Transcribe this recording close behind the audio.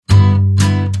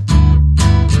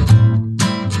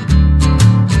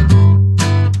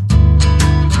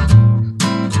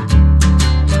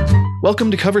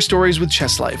Welcome to Cover Stories with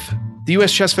Chess Life, the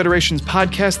U.S. Chess Federation's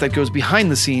podcast that goes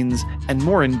behind the scenes and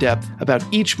more in depth about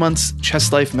each month's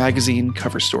Chess Life magazine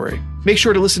cover story. Make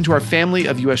sure to listen to our family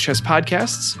of U.S. Chess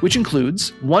podcasts, which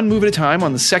includes One Move at a Time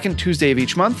on the second Tuesday of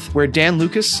each month, where Dan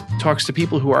Lucas talks to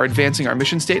people who are advancing our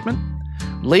mission statement,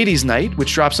 Ladies Night,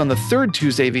 which drops on the third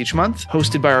Tuesday of each month,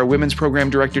 hosted by our women's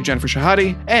program director, Jennifer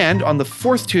Shahade, and on the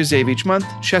fourth Tuesday of each month,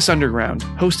 Chess Underground,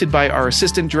 hosted by our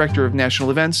assistant director of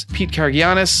national events, Pete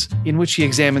Karagianis, in which he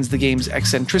examines the game's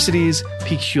eccentricities,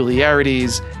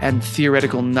 peculiarities, and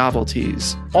theoretical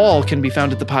novelties. All can be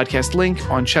found at the podcast link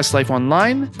on Chess Life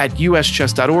Online at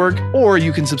uschess.org, or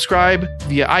you can subscribe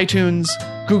via iTunes,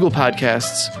 Google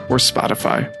Podcasts, or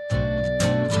Spotify.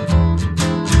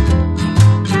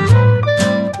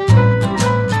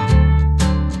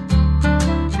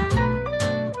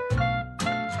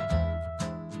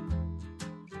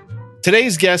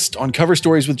 Today's guest on Cover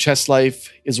Stories with Chess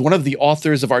Life is one of the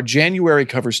authors of our January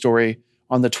cover story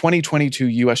on the 2022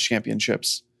 U.S.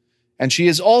 Championships. And she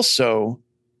is also,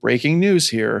 breaking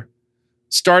news here,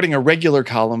 starting a regular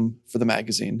column for the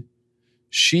magazine.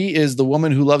 She is the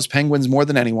woman who loves penguins more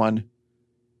than anyone,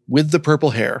 with the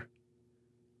purple hair,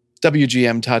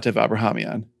 WGM Tatev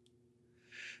Abrahamian.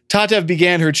 Tatev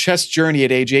began her chess journey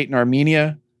at age 8 in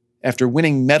Armenia. After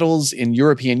winning medals in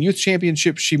European Youth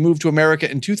Championships, she moved to America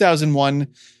in 2001,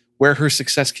 where her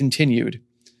success continued.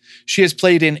 She has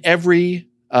played in every,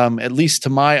 at least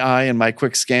to my eye and my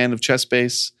quick scan of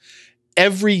ChessBase,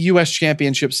 every U.S.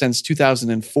 championship since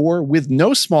 2004, with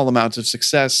no small amount of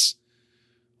success,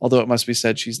 although it must be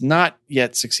said she's not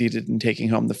yet succeeded in taking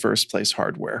home the first place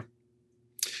hardware.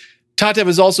 Tatev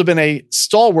has also been a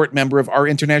stalwart member of our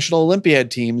International Olympiad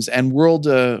teams and World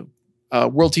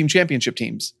Team Championship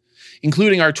teams,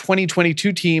 including our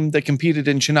 2022 team that competed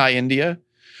in Chennai, India,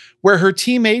 where her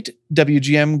teammate,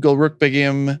 WGM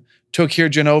Gulrukhbegim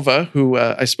Tokirjanova, who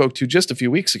I spoke to just a few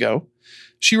weeks ago,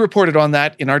 she reported on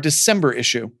that in our December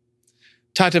issue.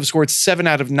 Tatev scored 7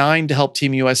 out of 9 to help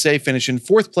Team USA finish in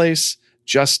 4th place,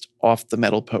 just off the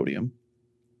medal podium.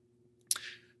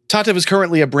 Tatev is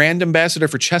currently a brand ambassador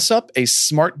for ChessUp, a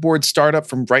smartboard startup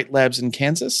from Bright Labs in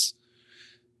Kansas.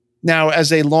 Now,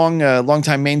 as a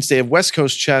long-time mainstay of West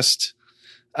Coast chess,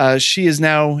 she is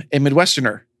now a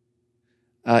Midwesterner,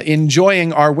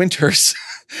 enjoying our winters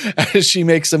as she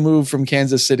makes a move from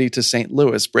Kansas City to St.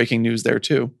 Louis. Breaking news there,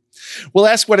 too. We'll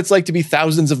ask what it's like to be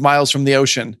thousands of miles from the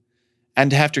ocean and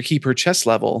to have to keep her chess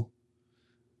level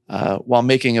while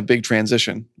making a big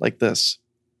transition like this.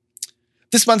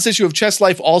 This month's issue of Chess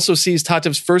Life also sees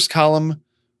Tatev's first column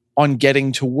on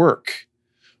getting to work,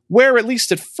 where, at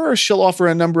least at first, she'll offer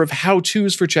a number of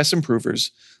how-tos for chess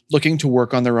improvers looking to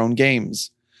work on their own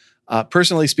games.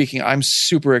 Personally speaking, I'm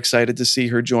super excited to see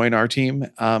her join our team,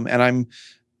 and I'm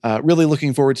really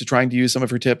looking forward to trying to use some of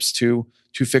her tips to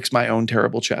fix my own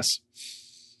terrible chess.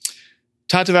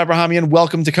 Tatev Abrahamian,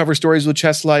 welcome to Cover Stories with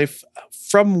Chess Life.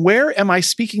 From where am I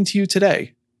speaking to you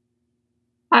today?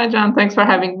 Hi, John. Thanks for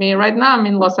having me. Right now, I'm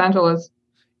in Los Angeles.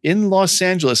 In Los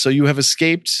Angeles. So you have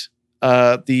escaped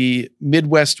the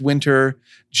Midwest winter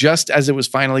just as it was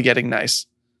finally getting nice.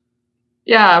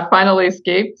 Yeah, I finally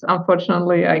escaped.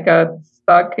 Unfortunately, I got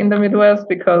stuck in the Midwest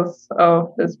because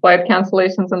of this flight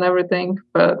cancellations and everything,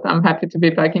 but I'm happy to be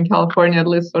back in California at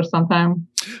least for some time.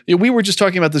 Yeah, we were just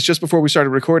talking about this just before we started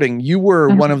recording. You were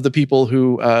one of the people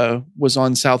who was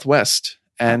on Southwest,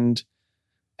 and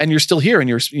you're still here and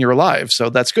you're alive,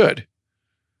 so that's good.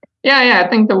 Yeah, I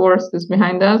think the worst is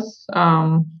behind us.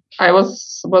 I was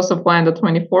supposed to fly on the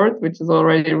 24th, which is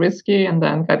already risky, and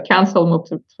then got canceled, moved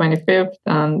to 25th.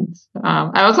 And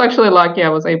I was actually lucky. I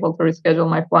was able to reschedule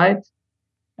my flight,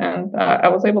 and I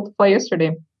was able to fly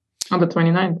yesterday on the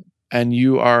 29th. And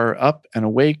you are up and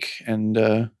awake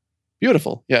and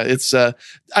beautiful. Yeah, it's. I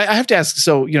have to ask.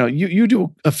 So you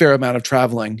do a fair amount of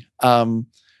traveling.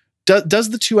 Does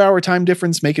the 2-hour time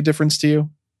difference make a difference to you?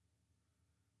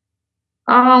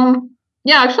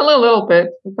 Yeah, actually a little bit,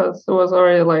 because it was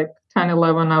already like 10,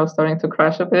 11. I was starting to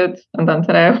crash a bit. And then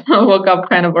today I woke up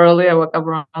kind of early. I woke up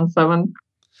around 7.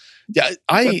 Yeah,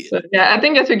 I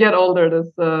think as you get older, this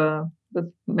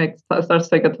starts to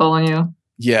take a toll on you.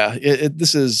 Yeah,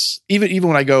 this is, even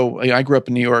when I grew up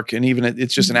in New York, and even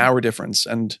it's just an hour difference.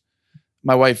 And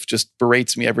my wife just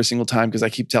berates me every single time because I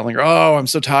keep telling her, oh, I'm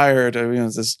so tired.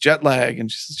 This jet lag.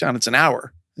 And she says, John, it's an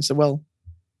hour. I said, well,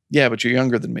 yeah, but you're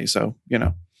younger than me. So,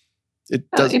 it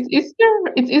does.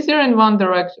 It's easier in one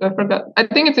direction. I forgot. I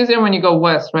think it's easier when you go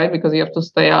west, right? Because you have to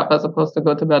stay up as opposed to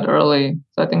go to bed early.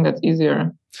 So I think that's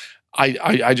easier.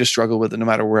 I just struggle with it no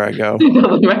matter where I go. It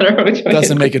doesn't matter which way.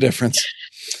 Doesn't make a difference.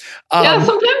 Yeah,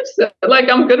 sometimes like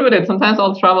I'm good with it. Sometimes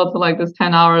I'll travel to like this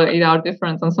 10-hour, 8-hour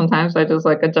difference, and sometimes I just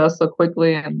like adjust so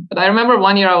quickly. But I remember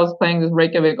one year I was playing this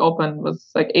Reykjavik Open, it was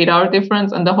like 8-hour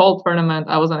difference, and the whole tournament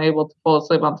I wasn't able to fall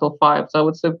asleep until 5. So I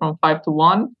would sleep from 5 to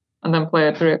 1 and then play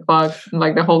at 3 o'clock. And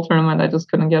like the whole tournament, I just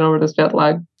couldn't get over this jet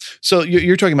lag. So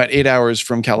you're talking about 8 hours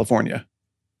from California.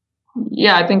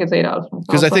 Yeah, I think it's 8 hours.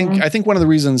 Because I think one of the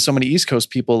reasons so many East Coast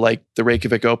people like the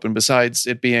Reykjavik Open, besides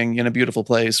it being in a beautiful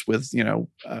place with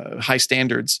high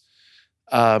standards,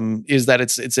 is that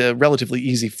it's a relatively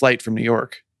easy flight from New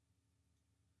York.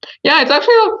 Yeah, it's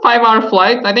actually a 5-hour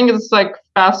flight. I think it's like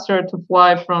faster to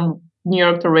fly from New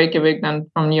York to Reykjavik than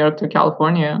from New York to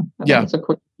California. I think it's a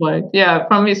quick flight. Yeah,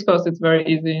 from East Coast it's very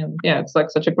easy, and yeah, it's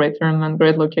like such a great tournament,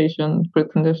 great location,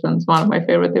 good conditions. One of my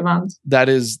favorite events.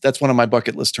 That's one of my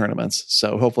bucket list tournaments.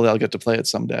 So hopefully I'll get to play it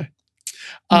someday.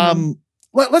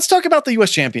 Let's talk about the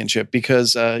U.S. Championship,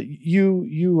 because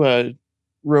you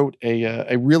wrote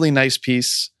a really nice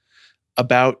piece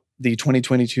about the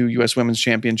 2022 U.S. Women's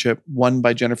Championship, won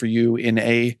by Jennifer Yu in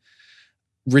a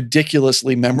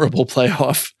ridiculously memorable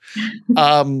playoff.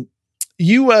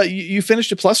 You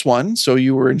finished at +1, so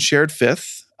you were in shared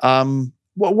fifth.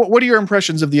 What are your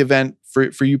impressions of the event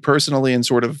for you personally and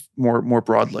sort of more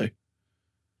broadly?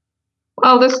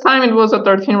 Well, this time it was a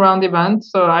 13-round event,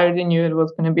 so I already knew it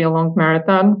was going to be a long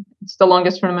marathon. It's the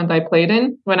longest tournament I played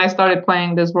in. When I started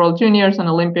playing this World Juniors and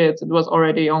Olympiads, it was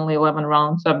already only 11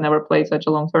 rounds. So I've never played such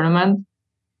a long tournament.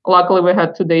 Luckily, we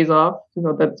had 2 days off,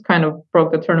 so that kind of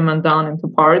broke the tournament down into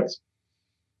parts.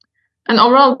 And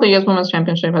overall, the U.S. Women's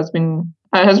Championship has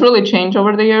really changed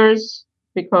over the years,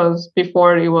 because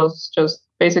before it was just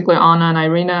basically Anna and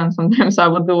Irina, and sometimes I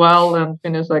would do well and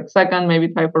finish like second, maybe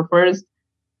tie for first,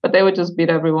 but they would just beat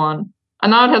everyone.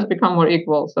 And now it has become more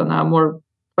equal, so now more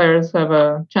players have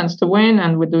a chance to win,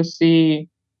 and we do see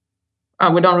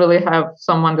we don't really have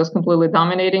someone just completely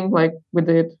dominating like we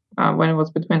did when it was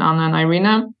between Anna and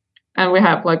Irina. And we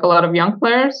have like a lot of young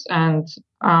players, and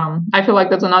I feel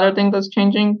like that's another thing that's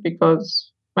changing,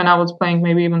 because when I was playing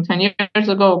maybe even 10 years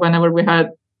ago, whenever we had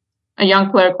a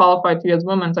young player qualified to U.S.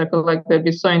 Women's, I feel like they'd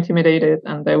be so intimidated,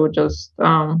 and they would just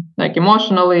like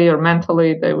emotionally or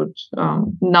mentally, they would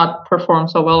not perform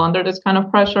so well under this kind of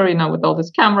pressure, with all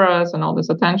these cameras and all this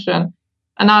attention.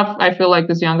 And now I feel like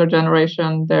this younger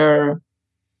generation,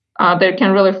 they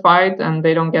can really fight, and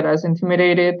they don't get as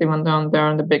intimidated even though they're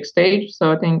on the big stage.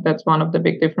 So I think that's one of the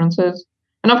big differences.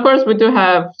 And of course, we do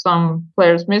have some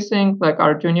players missing, like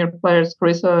our junior players.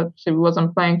 Carissa, she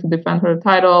wasn't playing to defend her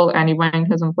title. Annie Wang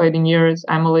hasn't played in years.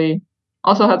 Emily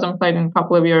also hasn't played in a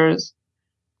couple of years.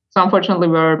 So unfortunately,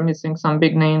 we're missing some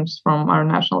big names from our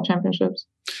national championships.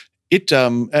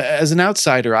 As an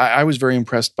outsider, I was very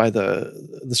impressed by the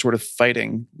sort of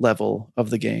fighting level of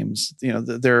the games.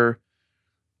 They're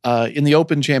in the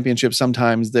Open Championship,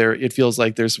 sometimes it feels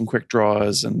like there's some quick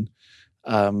draws, and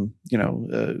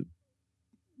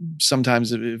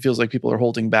sometimes it feels like people are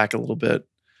holding back a little bit.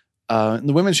 In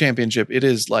the Women's Championship, it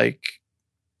is like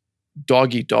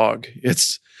dog eat dog.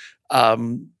 It's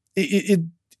does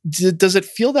it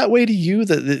feel that way to you,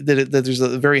 that there's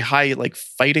a very high like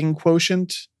fighting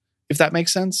quotient, if that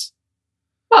makes sense?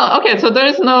 Well, okay, so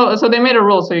they made a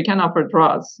rule so you can offer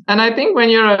draws, and I think when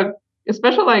you're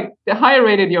especially like the higher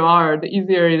rated you are, the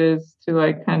easier it is to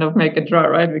like kind of make a draw,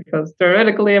 right? Because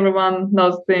theoretically everyone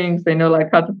knows things, they know like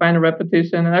how to find a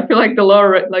repetition. And I feel like the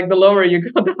lower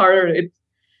you go, the harder it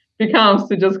becomes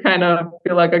to just kind of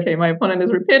feel like, okay, my opponent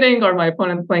is repeating, or my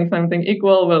opponent's playing something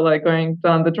equal, but like going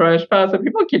down the drawish path. So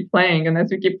people keep playing, and as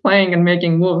you keep playing and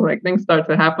making moves, like things start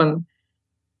to happen.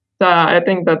 I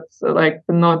think that's like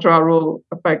the no draw rule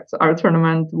affects our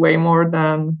tournament way more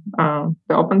than the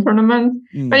Open tournament.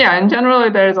 But yeah, in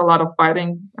general, there is a lot of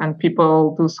fighting, and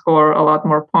people do score a lot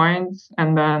more points.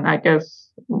 And then I guess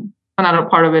another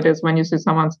part of it is when you see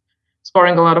someone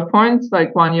scoring a lot of points,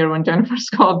 like one year when Jennifer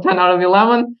scored 10 out of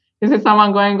 11, you see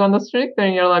someone going on the streak,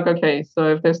 then you're like, okay, so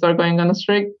if they start going on the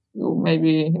streak,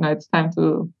 maybe it's time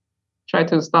to try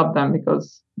to stop them,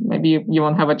 because maybe you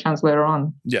won't have a chance later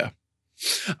on. Yeah.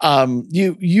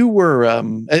 You were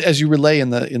as you relay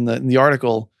in the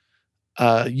article,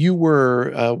 you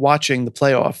were watching the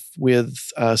playoff with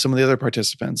some of the other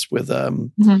participants, with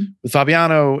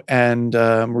Fabiano, and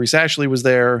Maurice Ashley was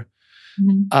there.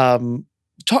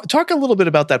 Talk a little bit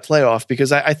about that playoff,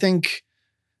 because I think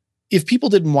if people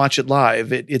didn't watch it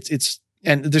live, it's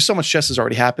and there's so much chess has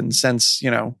already happened since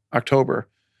October.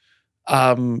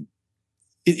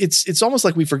 It's almost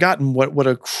like we've forgotten what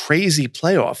a crazy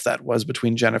playoff that was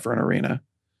between Jennifer and Irina.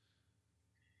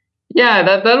 Yeah,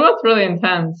 that was really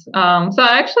intense. So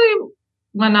actually,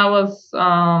 when I was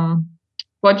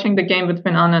watching the game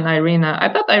between Anna and Irina.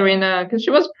 I thought Irina, because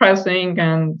she was pressing,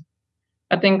 and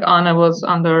I think Anna was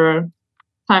under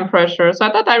time pressure, so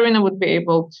I thought Irina would be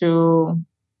able to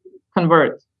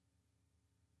convert.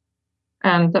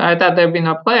 And I thought there'd be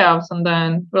no playoffs, and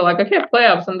then we're like, okay,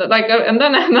 playoffs, and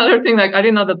then another thing, like I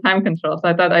didn't know the time control, so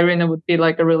I thought Irina would be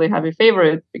like a really heavy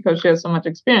favorite because she has so much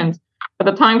experience. But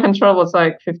the time control was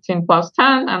like 15 plus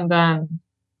 10, and then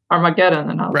Armageddon,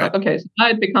 and I was like, okay, so now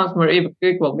it becomes more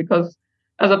equal because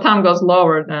as the time goes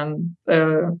lower, then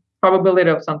the probability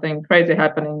of something crazy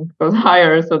happening goes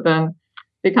higher, so then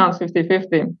it becomes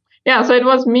 50-50. Yeah, so it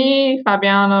was me,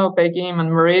 Fabiano, Begim,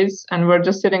 and Maurice, and we're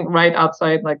just sitting right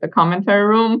outside like the commentary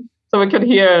room, so we could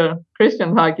hear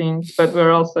Christian talking, but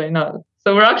we're also,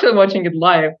 so we're actually watching it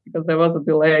live because there was a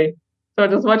delay. So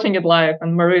we're just watching it live,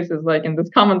 and Maurice is like in this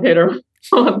commentator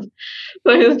mode.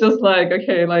 So he's just like,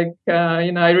 okay, like,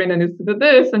 Irina needs to do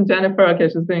this, and Jennifer, okay,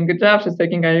 she's doing a good job. She's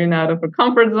taking Irina out of her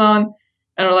comfort zone.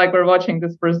 And we're watching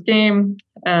this first game,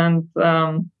 and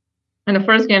in the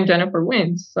first game, Jennifer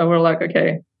wins. So we're like,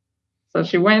 okay. So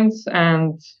she wins,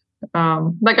 and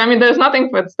there's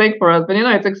nothing at stake for us, but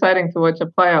it's exciting to watch a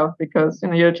playoff because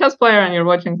you're a chess player and you're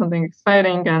watching something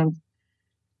exciting, and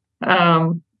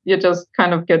you just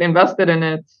kind of get invested in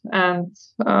it, and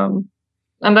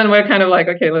then we're kind of like,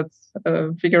 okay, let's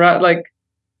figure out, like,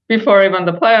 before even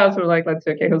the playoffs, we're like, let's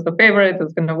see, okay, who's the favorite,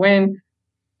 who's going to win,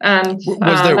 and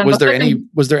was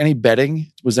there any betting?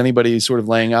 Was anybody sort of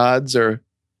laying odds or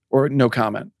no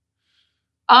comment?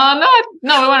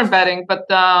 No, we weren't betting, but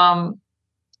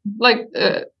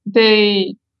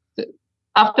they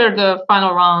after the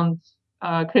final round,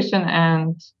 Christian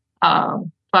and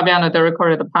Fabiano, they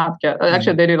recorded a podcast.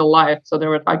 Actually, they did a live, so they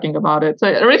were talking about it. So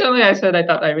originally, I said I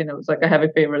thought Irina was like a heavy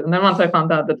favorite, and then once I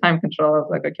found out the time control, I was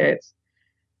like, okay, it's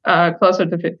closer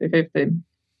to 50-50.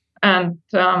 And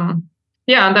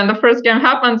and then the first game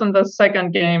happens, and the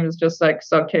second game is just like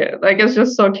so chaotic. Like it's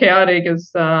just so chaotic.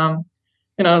 It's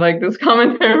like this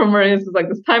commentary from Maurice is like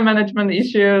this time management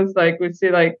issues. Like we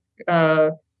see like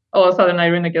all of a sudden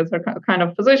Irina gets her kind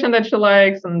of position that she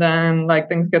likes, and then like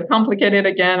things get complicated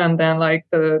again, and then like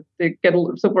they get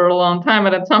super long time,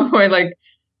 and at some point like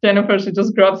Jennifer, she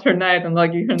just grabs her knight, and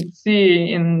like you can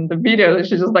see in the video that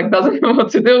she just like doesn't know what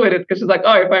to do with it because she's like,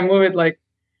 oh, if I move it like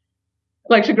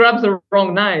she grabs the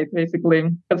wrong knight basically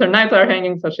because her knights are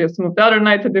hanging, so she has to move the other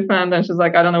knight to defend, and she's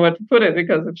like, I don't know where to put it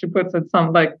because if she puts it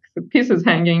some like the pieces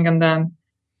hanging, and then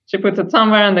she puts it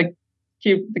somewhere, and the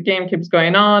game keeps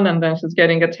going on, and then she's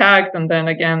getting attacked, and then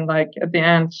again like at the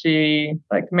end she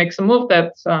like makes a move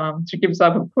that she gives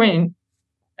up a queen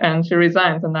and she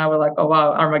resigns, and now we're like, oh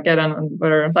wow, Armageddon. And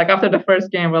we're like, after the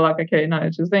first game we're like, okay,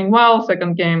 no, she's doing well.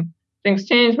 Second game things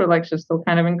change, we're like, she's still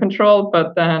kind of in control,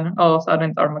 but then all of a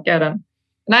sudden it's Armageddon.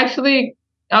 And actually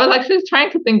I was actually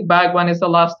trying to think back when is the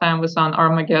last time we saw an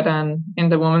Armageddon in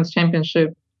the women's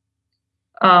championship,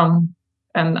 and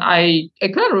I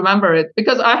couldn't remember it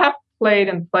because I have played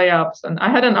in playoffs, and I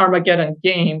had an Armageddon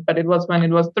game, but it was when it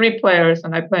was 3 players,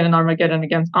 and I played an Armageddon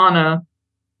against Anna,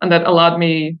 and that allowed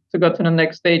me to go to the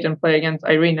next stage and play against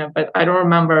Irina. But I don't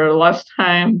remember the last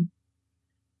time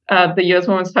the U.S.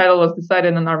 women's title was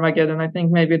decided in Armageddon. I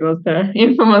think maybe it was the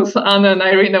infamous Anna and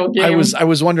Irina game. I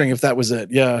was wondering if that was it.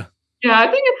 Yeah. Yeah,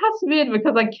 I think it has to be it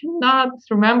because I cannot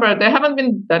remember. There haven't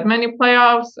been that many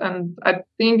playoffs, and I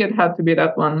think it had to be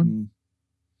that one.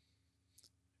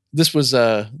 This was,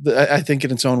 I think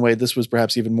in its own way, this was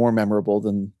perhaps even more memorable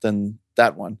than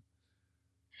that one.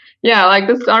 Yeah, like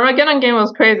this Armageddon game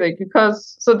was crazy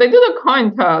because, so they did a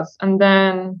coin toss, and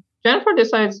then Jennifer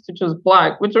decides to choose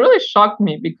black, which really shocked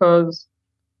me because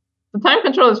the time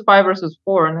control is 5 versus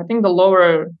 4, and I think the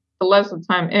less the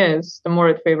time is, the more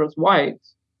it favors white.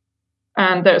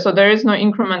 And so there is no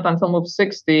increment until move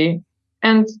 60.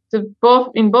 And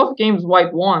in both games,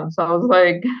 white won. So I was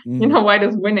like, white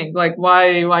is winning. Like,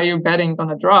 why are you betting on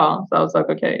a draw? So I was like,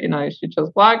 okay, she chose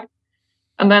black.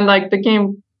 And then like the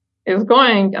game is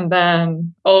going, and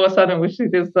then all of a sudden we see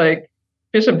this like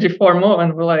bishop g4 move,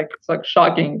 and we're like, it's like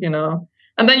shocking,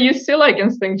 And then you see like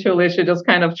instinctually she just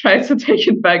kind of tries to take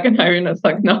it back, and Irina's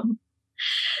like, no.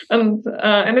 And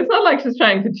it's not like she's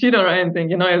trying to cheat or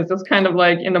anything, it's just kind of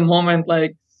like in the moment,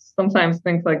 like sometimes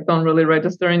things like don't really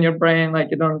register in your brain, like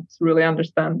you don't really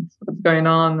understand what's going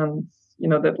on, and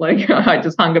that like I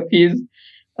just hung a piece,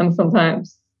 and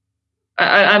sometimes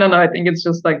I don't know, I think it's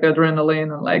just like the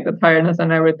adrenaline and like the tiredness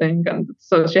and everything, and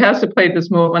so she has to play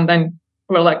this move, and then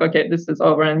we're like, okay, this is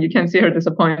over, and you can see her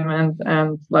disappointment,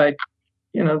 and like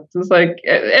just like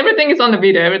everything is on the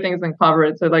video, everything is in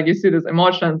coverage, so like you see these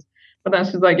emotions. But then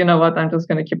she's like, you know what? I'm just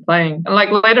going to keep playing. And like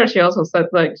later, she also said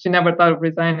like she never thought of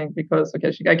resigning because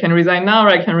I can resign now or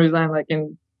I can resign like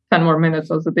in 10 more minutes.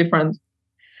 What's the difference?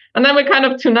 And then we kind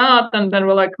of tune out, and then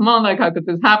we're like, come on, like how could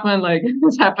this happen? Like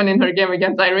this happened in her game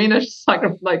against Irina. She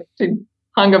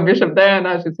hung a bishop there, and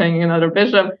now she's hanging another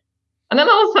bishop. And then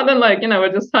all of a sudden, like,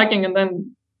 we're just talking, and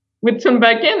then we tune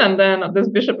back in, and then this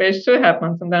bishop h2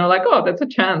 happens, and then we're like, oh, that's a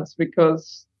chance,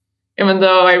 because even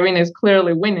though Irina is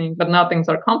clearly winning, but now things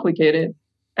are complicated.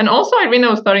 And also Irina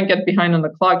was starting to get behind on the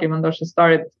clock, even though she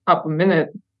started up a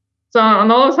minute. So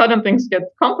and all of a sudden things get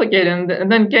complicated,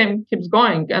 and then game keeps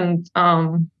going. And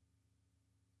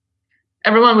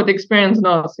everyone with experience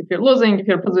knows if you're losing, if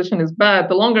your position is bad,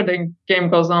 the longer the game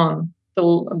goes on,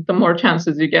 the more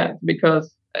chances you get,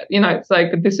 because it's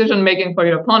like a decision making for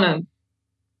your opponent.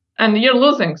 And you're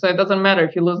losing, so it doesn't matter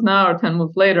if you lose now or 10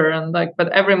 moves later. And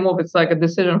but every move is like a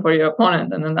decision for your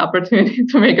opponent and an opportunity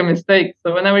to make a mistake.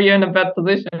 So whenever you're in a bad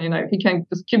position, if you can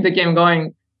just keep the game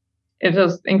going, it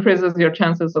just increases your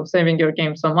chances of saving your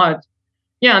game so much.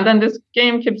 Yeah, and then this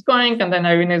game keeps going, and then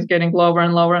Irina is getting lower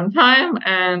and lower in time,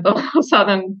 and all of a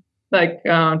sudden,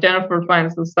 Jennifer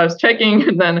starts checking,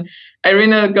 and then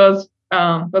Irina goes,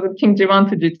 was it King G1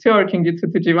 to G2 or King G2 to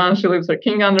G1? She leaves her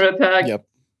king under attack. Yep.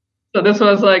 So this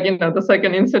was the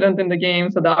second incident in the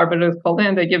game. So the arbiter is called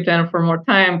in. They give Jennifer more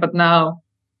time, but now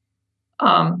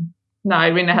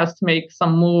Irina has to make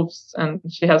some moves, and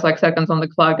she has seconds on the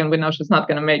clock, and we know she's not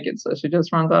going to make it. So she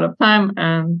just runs out of time,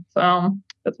 and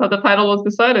that's how the title was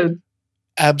decided.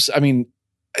 I mean,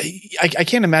 I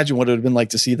can't imagine what it would have been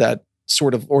like to see that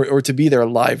sort of, or to be there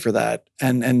live for that,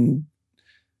 and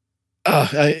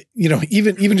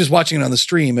even just watching it on the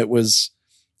stream, it was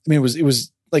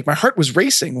like my heart was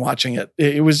racing watching it.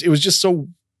 It was just so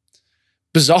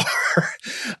bizarre.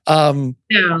 Yeah.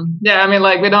 I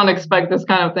mean, we don't expect this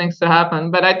kind of things to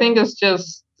happen, but I think it's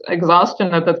just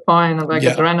exhaustion at that point, and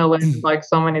adrenaline,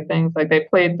 so many things. They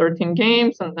played 13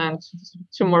 games, and then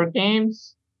two more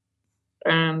games,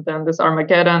 and then this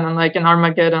Armageddon, and in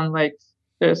Armageddon,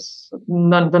 there's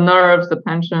the nerves, the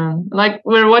tension.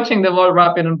 We're watching the World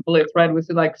Rapid and Blitz, right? We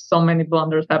see so many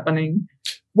blunders happening.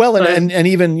 Well, and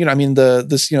even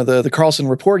the Carlsen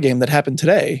Rapport game that happened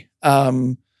today,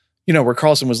 where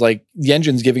Carlsen was the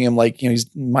engine's giving him he's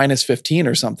minus 15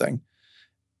 or something,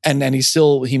 and then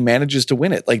he manages to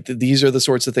win it. These are the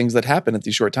sorts of things that happen at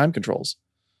these short time controls.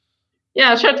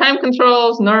 Yeah, short time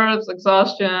controls, nerves,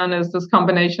 exhaustion, is this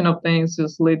combination of things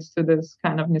just leads to this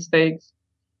kind of mistakes.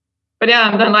 But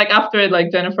yeah, and then after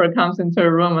it, Jennifer comes into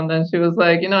her room, and then she was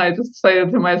like, I just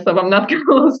decided to myself, I'm not going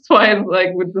to lose twice,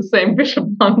 with the same bishop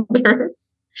blunder.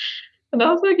 And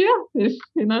I was like, yeah,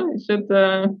 you should,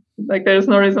 there's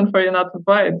no reason for you not to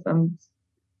fight. And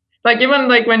even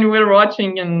when we were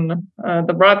watching in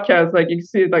the broadcast, you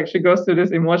see, she goes through this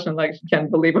emotion, she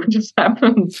can't believe what just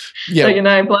happened. Yeah.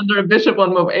 I blunder a bishop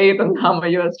on move 8, and now I'm a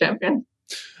US champion.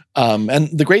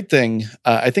 And the great thing,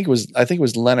 I think it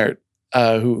was Leonard,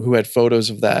 who had photos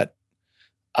of that.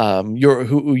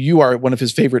 You are one of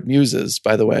his favorite muses,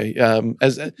 by the way.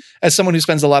 As someone who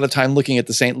spends a lot of time looking at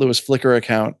the St. Louis Flickr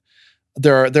account,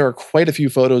 there are quite a few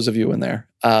photos of you in there.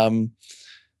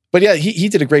 But yeah, he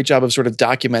did a great job of sort of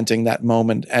documenting that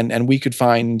moment, and we could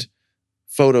find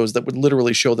photos that would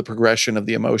literally show the progression of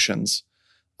the emotions.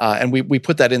 And we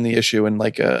put that in the issue in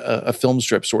a film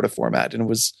strip sort of format, and it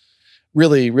was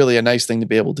really, really a nice thing to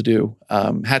be able to do.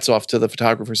 Hats off to the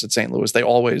photographers at St. Louis. They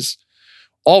always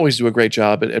do a great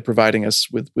job at providing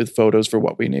us with photos for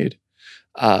what we need.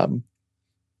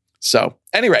 So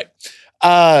anyway,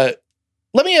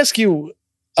 let me ask you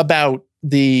about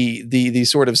the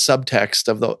sort of subtext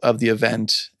of the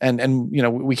event, and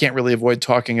we can't really avoid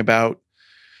talking about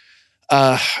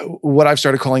what I've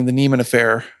started calling the Niemann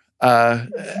affair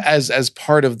as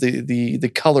part of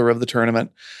the color of the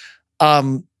tournament.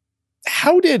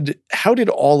 How did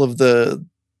all of the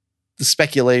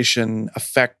speculation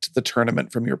affect the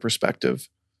tournament from your perspective?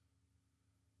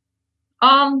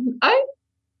 I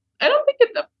don't think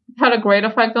it had a great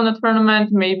effect on the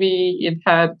tournament. Maybe it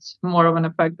had more of an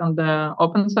effect on the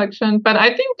open section, but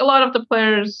I think a lot of the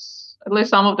players, at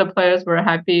least some of the players, were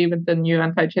happy with the new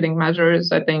anti-cheating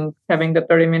measures. I think having the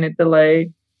 30-minute delay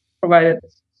provided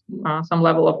some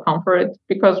level of comfort,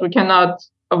 because we cannot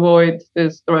avoid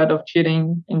this threat of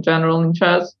cheating in general in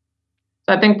chess.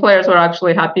 So I think players were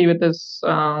actually happy with this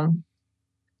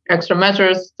extra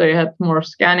measures. They had more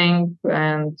scanning,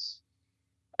 and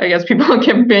I guess people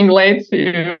kept being late,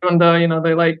 even though,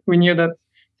 we knew that it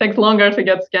takes longer to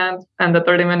get scanned, and the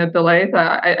 30-minute delay.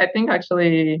 I think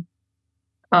actually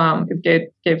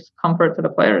it gave comfort to the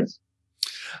players.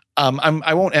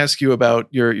 I won't ask you about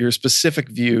your specific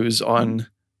views on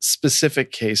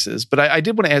specific cases, but I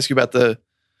did want to ask you about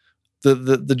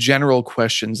the general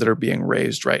questions that are being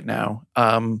raised right now.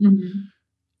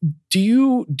 Do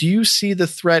you see the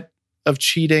threat of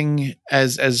cheating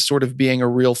as sort of being a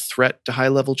real threat to high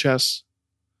level chess?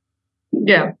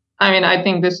 Yeah. I mean, I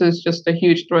think this is just a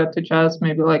huge threat to chess,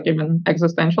 maybe like even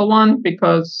existential one,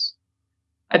 because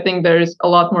I think there's a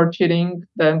lot more cheating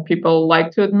than people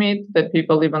like to admit, that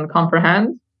people even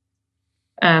comprehend.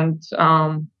 And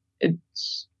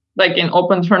it's like in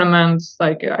open tournaments,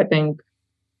 like I think,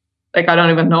 like I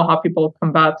don't even know how people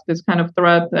combat this kind of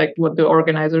threat, like what the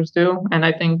organizers do. And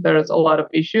I think there's a lot of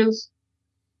issues.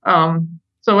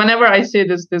 So whenever I see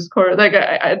this discourse, like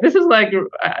this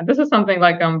is something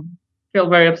like feel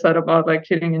very upset about, like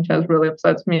cheating in chess really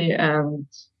upsets me. And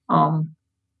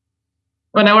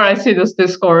whenever I see this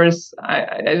discourse,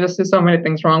 I just see so many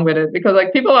things wrong with it, because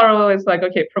like people are always like,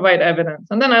 okay, provide evidence.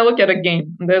 And then I look at a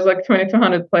game and there's like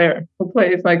 2,200 player who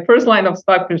plays like first line of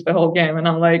Stockfish the whole game. And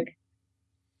I'm like,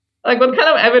 what kind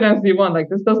of evidence do you want? Like,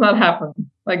 this does not happen.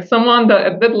 Like someone that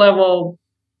at that level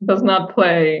does not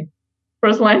play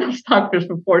first line of Stockfish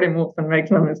for 40 moves and makes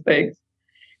no mistakes.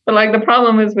 But like the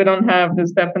problem is we don't have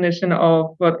this definition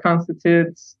of what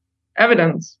constitutes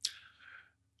evidence.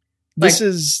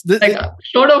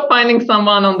 Short of finding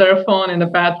someone on their phone in the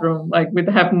bathroom, like we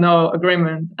have no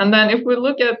agreement. And then if we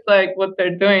look at like what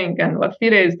they're doing and what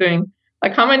FIDE is doing,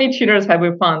 like how many cheaters have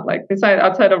we found? Like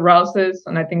outside of Rouses,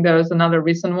 and I think there was another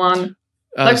recent one.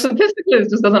 Like statistically, it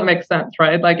just doesn't make sense,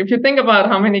 right? Like if you think about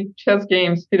how many chess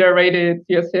games, FIDE rated,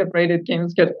 USCF rated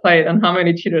games get played, and how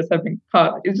many cheaters have been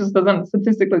caught, it just doesn't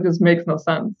statistically just makes no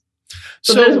sense.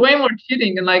 So there's way more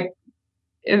cheating, and like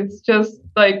it's just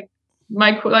like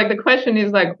the question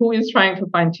is like, who is trying to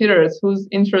find cheaters? Whose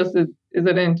interest is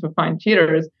it in to find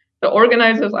cheaters? The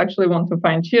organizers actually want to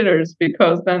find cheaters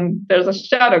because then there's a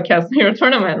shadow cast in your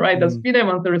tournament, right? Does FIDE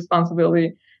want the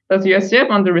responsibility? Does USCF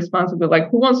want the responsibility? Like,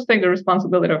 who wants to take the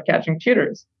responsibility of catching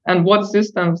cheaters? And what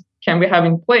systems can we have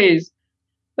in place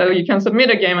that you can submit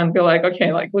a game and be like,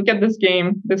 okay, like, look at this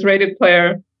game, this rated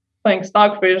player playing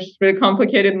Stockfish, really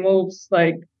complicated moves,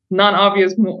 like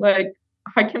non-obvious moves. Like,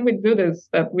 how can we do this?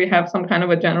 That we have some kind of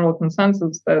a general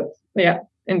consensus that, yeah,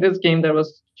 in this game there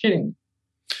was cheating.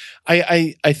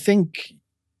 I think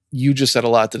you just said a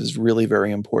lot that is really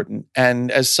very important.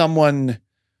 And as someone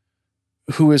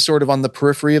who is sort of on the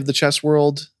periphery of the chess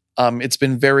world, it's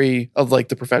been of like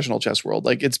the professional chess world.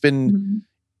 Like it's been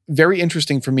very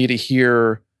interesting for me to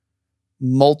hear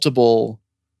multiple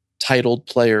titled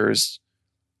players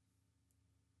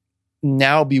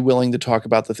now be willing to talk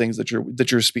about the things that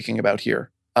you're speaking about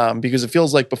here. Because it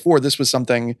feels like before this was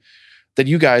something that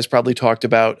you guys probably talked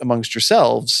about amongst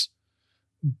yourselves,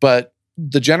 but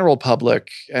the general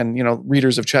public and, you know,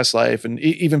 readers of Chess Life and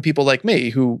even people like me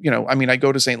who, you know, I mean, I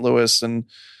go to St. Louis and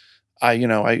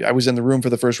I was in the room for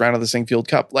the first round of the Singfield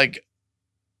Cup. Like,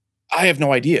 I have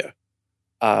no idea.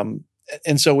 And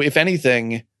so if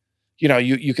anything, you know,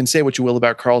 you can say what you will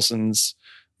about Carlsen's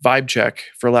vibe check,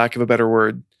 for lack of a better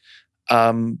word.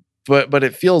 But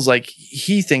it feels like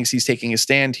he thinks he's taking a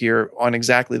stand here on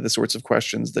exactly the sorts of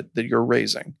questions that you're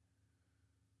raising.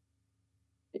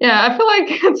 Yeah, I feel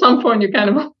like at some point you kind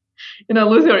of, you know,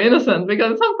 lose your innocence,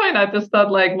 because at some point I just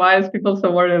thought like, why is people so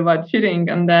worried about cheating?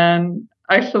 And then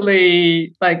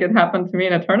actually, like, it happened to me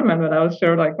in a tournament where I was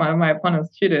sure like one of my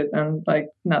opponents cheated and like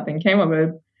nothing came of it.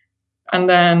 And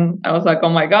then I was like, oh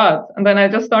my God. And then I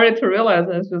just started to realize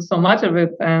there's just so much of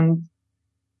it, and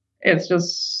it's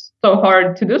just so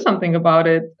hard to do something about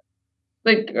it.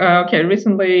 Like, okay,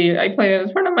 recently I played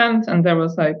a tournament and there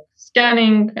was like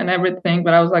scanning and everything,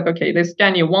 but I was like, okay, they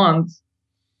scan you once.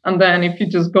 And then if you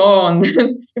just go and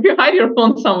if you hide your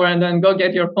phone somewhere and then go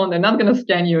get your phone, they're not going to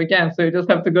scan you again. So you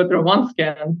just have to go through one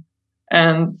scan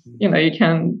and, you know, you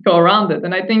can go around it.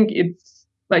 And I think it's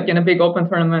like in a big open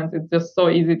tournament, it's just so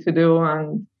easy to do.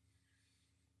 And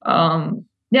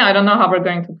yeah, I don't know how we're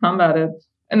going to combat it.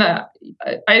 And I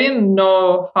didn't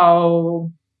know how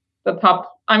the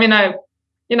top, I mean,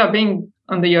 being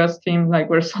on the US team, like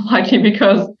we're so lucky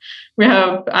because we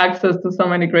have access to so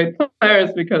many great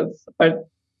players because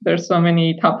there's so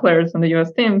many top players on the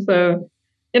US team. So,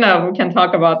 you know, we can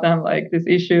talk about them, like these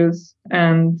issues.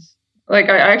 And like,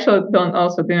 I actually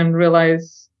didn't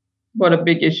realize what a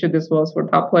big issue this was for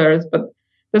top players, but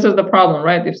this is the problem,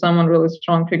 right? If someone really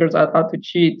strong figures out how to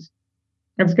cheat,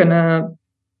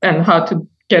 and how to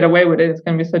get away with it, it's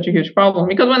going to be such a huge problem.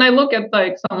 Because when I look at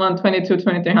like someone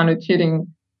 2,300 cheating,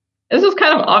 it's just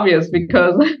kind of obvious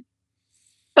because,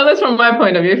 at least from my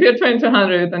point of view, if you're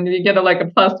 2,200 and you get a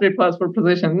 +3/+4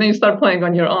 position, and then you start playing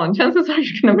on your own, chances are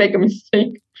you're going to make a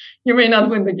mistake. You may not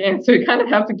win the game, so you kind of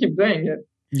have to keep doing it.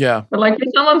 Yeah. But like if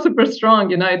someone's super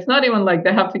strong, it's not even like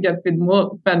they have to get fed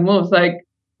moves. Like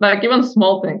even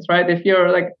small things, right? If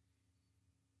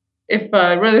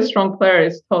a really strong player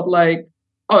is told like,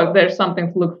 oh, there's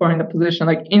something to look for in the position,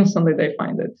 like instantly they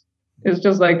find it. It's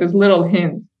just like this little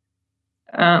hint.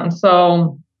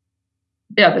 So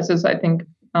yeah, this is, I think,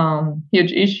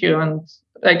 huge issue. And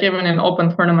like even in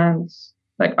open tournaments,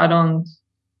 like I don't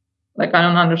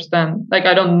understand. Like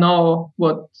I don't know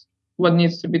what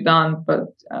needs to be done, but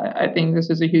I think this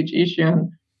is a huge issue,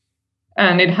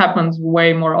 and it happens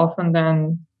way more often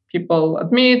than people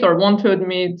admit or want to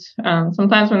admit. And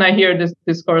sometimes when I hear this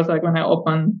discourse, like when I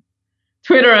open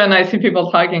Twitter and I see people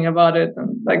talking about it,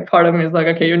 and like part of me is like,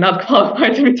 okay, you're not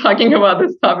qualified to be talking about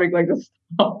this topic, like just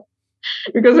stop.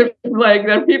 Because if like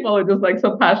there are people who are just like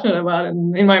so passionate about it,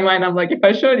 and in my mind I'm like, if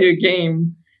I showed you a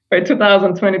game by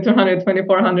 2000, 2200,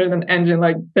 2400 and engine,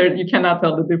 like there you cannot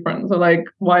tell the difference. So like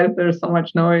why is there so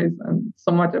much noise, and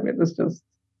so much of it is just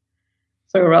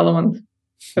so irrelevant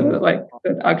to like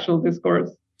the actual discourse?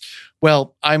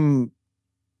 Well, I'm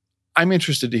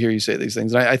interested to hear you say these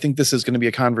things. And I think this is going to be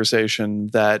a conversation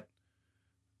that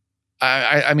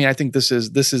I mean, I think this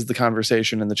is the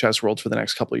conversation in the chess world for the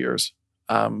next couple of years.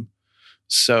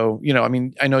 So, I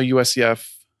mean, I know USCF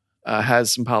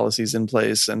has some policies in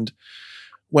place, and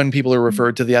when people are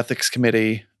referred to the ethics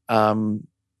committee,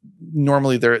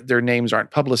 normally their names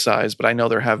aren't publicized, but I know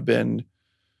there have been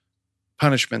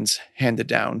punishments handed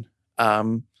down.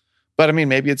 But I mean,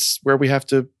 maybe it's where we have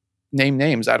to name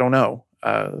names. I don't know.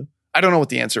 I don't know what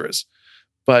the answer is,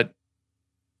 but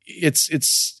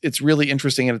it's really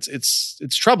interesting, and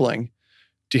it's troubling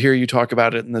to hear you talk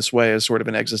about it in this way as sort of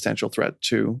an existential threat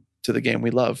to the game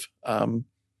we love.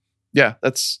 Yeah,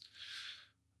 that's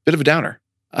a bit of a downer.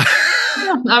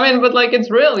 Yeah, I mean, but like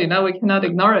it's real, we cannot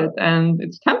ignore it, and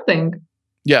it's tempting.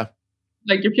 Yeah.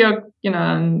 Like if you're,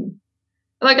 and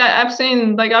like I've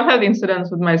seen, like I've had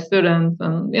incidents with my students,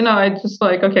 and I just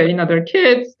like, okay, they're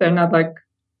kids, they're not like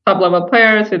top level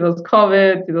players. It was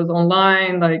COVID, it was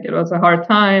online, like it was a hard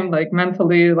time, like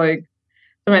mentally, like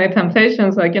so many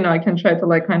temptations, like, I can try to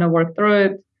like kind of work through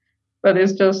it, but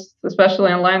it's just,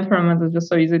 especially online tournaments, it's just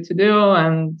so easy to do.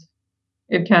 And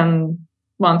it can,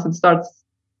 once it starts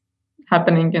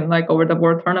happening in like over the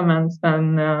board tournaments,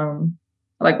 then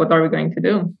like, what are we going to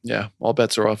do? Yeah. All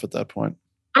bets are off at that point.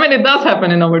 I mean, it does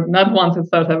happen not once it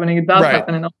starts happening, it does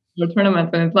happen in over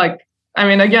tournaments. And it's like, I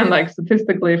mean, again, like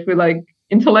statistically, if we like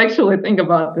intellectually think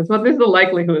about this, what is the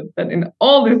likelihood that in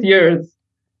all these years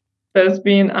there's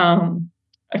been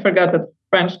I forgot that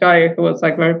French guy who was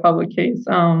like very public case.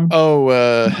 Sebastian,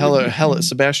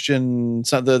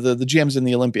 the GM's in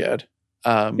the Olympiad.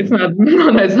 It's not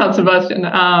it's not Sebastian.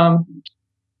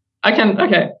 I can't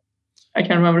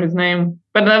remember his name,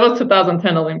 but that was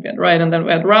 2010 Olympiad, right? And then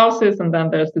we had Rouses, and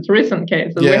then there's this recent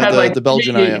case. So we had like the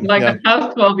Belgian IM, the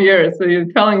past 12 years. So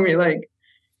you're telling me like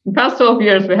in the past 12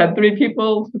 years we had 3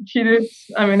 people who cheated?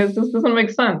 I mean, it just doesn't make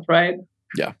sense, right?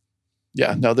 Yeah.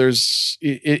 Yeah, no,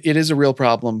 it is a real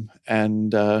problem.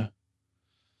 And as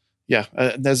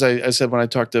I said, when I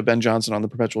talked to Ben Johnson on the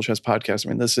Perpetual Chess podcast, I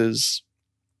mean, this is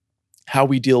how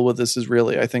we deal with this is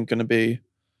really, I think, going to be,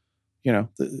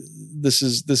 this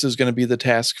is going to be the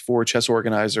task for chess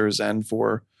organizers and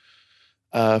for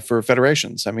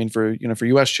federations. I mean, for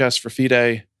US Chess, for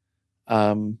FIDE,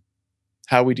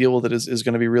 how we deal with it is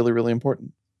going to be really, really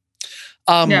important.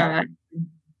 Yeah.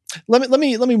 Let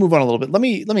me move on a little bit. Let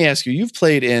me ask you. You've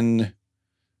played in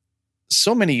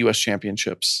so many U.S.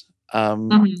 championships.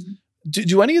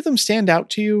 Do any of them stand out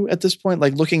to you at this point?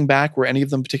 Like looking back, were any of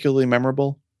them particularly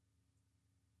memorable?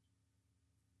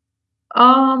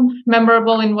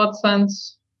 Memorable in what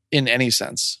sense? In any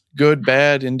sense, good,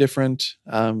 bad, indifferent.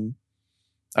 I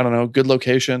don't know. Good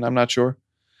location. I'm not sure.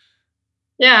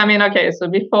 Yeah, I mean, okay, so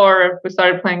before we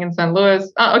started playing in St.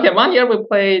 Louis, okay, one year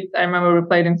I remember we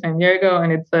played in San Diego,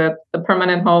 and it's the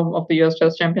permanent home of the US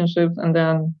Chess Championships. And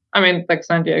then, I mean, like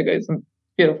San Diego is a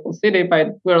beautiful city,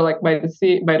 we were like by the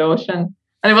sea, by the ocean.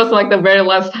 And it was like the very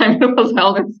last time it was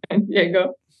held in San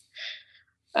Diego.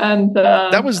 And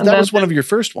that was one of your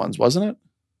first ones, wasn't it?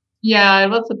 Yeah,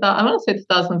 it was, I want to say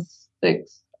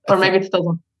 2006 or maybe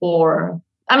 2004.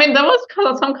 I mean, there was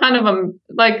some kind of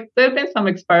there've been some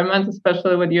experiments,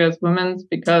 especially with US women's,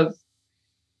 because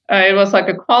it was like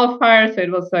a qualifier. So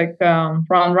it was like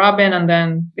round robin, and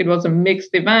then it was a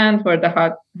mixed event where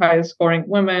the highest scoring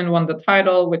women won the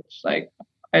title, which like,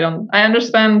 I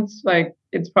understand like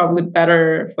it's probably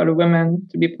better for the women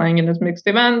to be playing in this mixed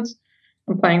event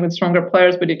and playing with stronger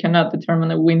players, but you cannot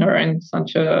determine a winner in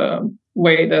such a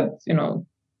way that,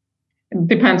 it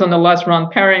depends on the last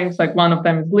round pairings. Like one of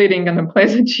them is leading and then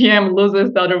plays a GM,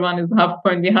 loses. The other one is half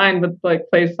point behind, but like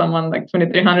plays someone like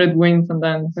 2300, wins, and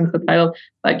then wins the title.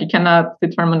 Like you cannot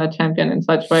determine a champion in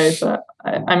such ways. So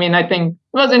I mean, I think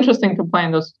it was interesting to play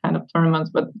in those kind of tournaments,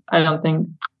 but I don't think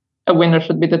a winner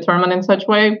should be determined in such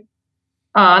way.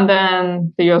 And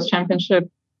then the U.S.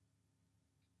 Championship.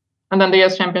 And then the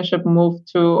U.S. Championship moved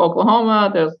to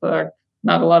Oklahoma. There's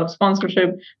not a lot of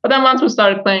sponsorship. But then once we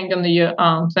started playing in the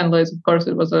St. Louis, of course,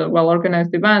 it was a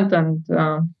well-organized event and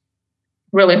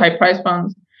really high prize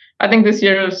funds. I think this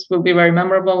year's will be very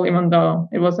memorable, even though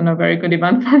it wasn't a very good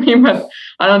event for me. But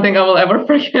I don't think I will ever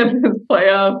forget this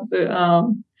playoff.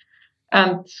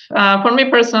 And for me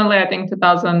personally, I think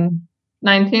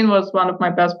 2019 was one of my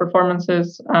best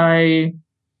performances. I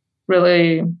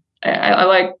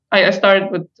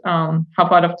started with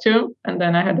half out of 2, and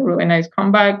then I had a really nice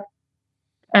comeback.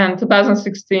 And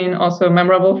 2016 also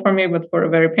memorable for me, but for a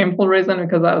very painful reason,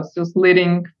 because I was just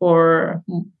leading for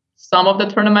some of the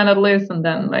tournament at least, and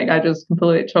then like I just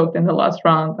completely choked in the last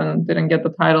round and didn't get the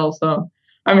title. So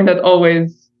I mean, that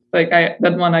always that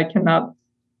one I cannot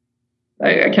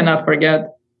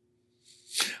forget.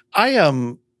 I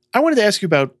wanted to ask you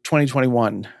about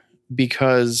 2021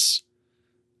 because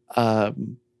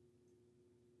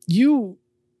you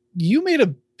made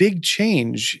a big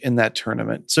change in that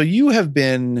tournament. So you have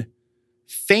been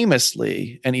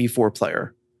famously an E4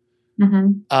 player.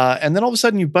 Mm-hmm. And then all of a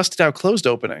sudden you busted out closed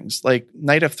openings like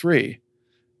knight F3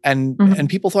 and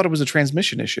people thought it was a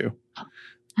transmission issue.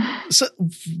 So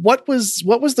what was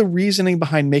the reasoning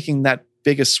behind making that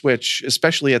biggest switch,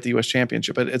 especially at the US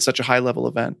Championship at such a high level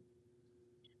event?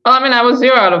 Well, I mean, I was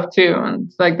 0 out of 2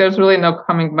 and like, there's really no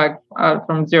coming back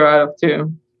from 0 out of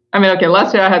 2. I mean, okay,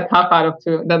 last year I had half out of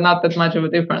 2. That's not that much of a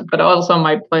difference, but also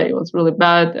my play was really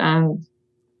bad. And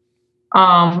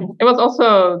it was also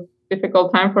a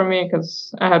difficult time for me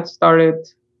because I had started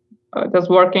just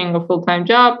working a full-time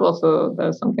job. Also,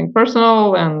 there's something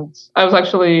personal. And I was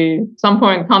actually at some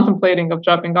point contemplating of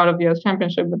dropping out of the US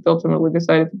Championship, but ultimately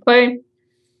decided to play.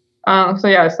 So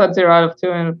yeah, I started 0 out of 2.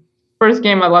 And first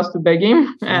game I lost to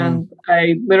Begim, and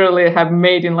I literally have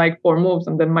made in like 4 moves,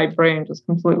 and then my brain just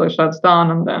completely shuts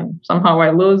down, and then somehow I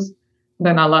lose.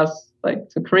 Then I lost like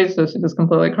to Carissa, she just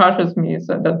completely crushes me.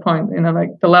 So at that point,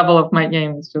 like the level of my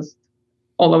game is just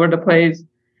all over the place.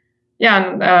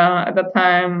 Yeah, and at that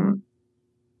time,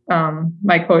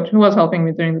 my coach, who was helping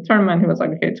me during the tournament, he was like,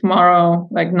 "Okay, tomorrow,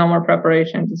 like no more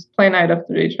preparation, just play knight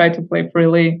F3, try to play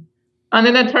freely." And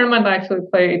in that tournament, I actually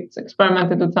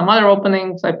experimented with some other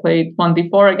openings. I played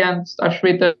 1d4 against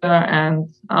Ashrita, and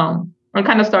I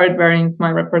kind of started varying my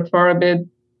repertoire a bit.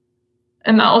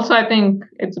 And also, I think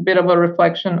it's a bit of a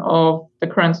reflection of the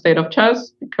current state of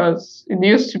chess, because it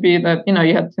used to be that,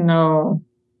 you had to know,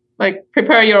 like,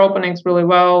 prepare your openings really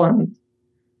well and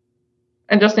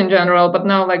just in general. But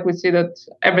now, like, we see that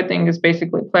everything is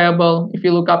basically playable. If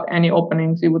you look up any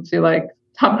openings, you would see, like,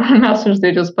 top grandmasters,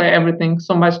 they just play everything.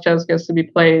 So much chess gets to be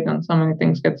played and so many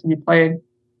things get to be played.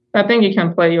 I think you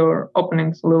can play your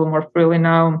openings a little more freely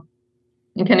now.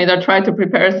 You can either try to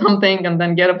prepare something and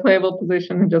then get a playable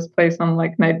position and just play some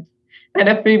like knight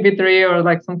F3, B3, or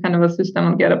like some kind of a system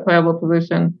and get a playable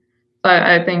position. So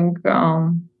I think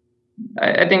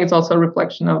it's also a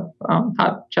reflection of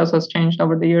how chess has changed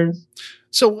over the years.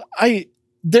 So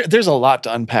there's a lot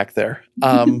to unpack there.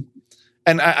 And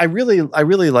I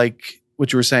really like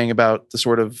what you were saying about the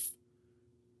sort of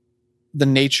the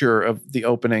nature of the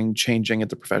opening changing at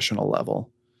the professional level.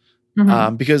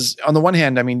 Mm-hmm. Because on the one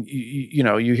hand, I mean,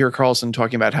 you hear Carlsen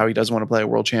talking about how he doesn't want to play a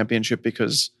world championship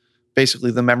because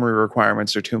basically the memory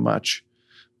requirements are too much.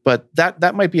 But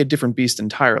that might be a different beast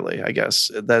entirely, I guess.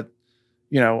 That,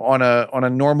 on a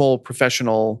normal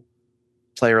professional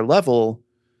player level,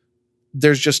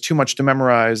 there's just too much to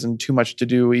memorize and too much to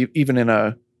do, even in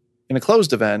a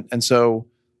closed event, and so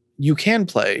you can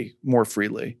play more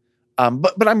freely.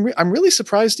 But I'm really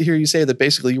surprised to hear you say that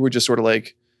basically you were just sort of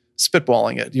like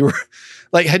spitballing it. You were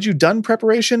like, had you done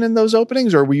preparation in those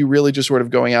openings, or were you really just sort of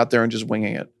going out there and just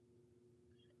winging it?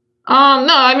 No,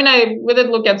 I mean, we did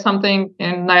look at something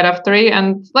in knight F3,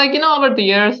 and like, over the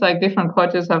years, like different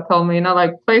coaches have told me,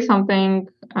 like play something,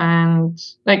 and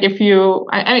like if you,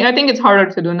 I think it's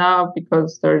harder to do now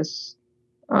because there's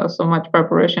so much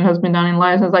preparation has been done in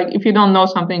license. Like if you don't know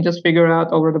something, just figure it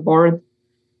out over the board.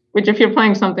 Which if you're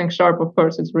playing something sharp, of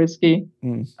course, it's risky.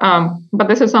 But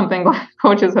this is something like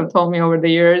coaches have told me over the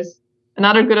years.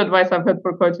 Another good advice I've had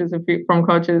from coaches,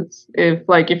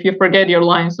 if you forget your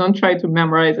lines, don't try to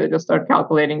memorize it, just start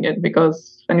calculating it.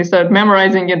 Because when you start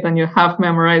memorizing it, then you half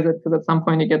memorize it, because at some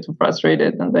point you get too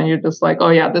frustrated. And then you're just like, oh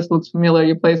yeah, this looks familiar.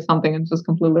 You play something, it's just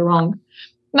completely wrong.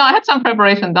 No, I had some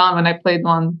preparation done when I played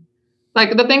one.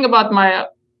 Like the thing about my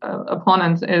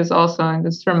opponents is also in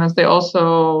this tournament, they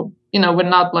also, we're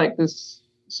not like this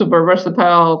super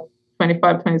versatile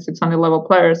 25, 2600 level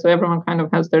players. So everyone kind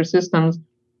of has their systems.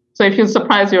 So if you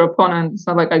surprise your opponent, it's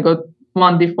not like I go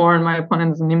 1d4 and my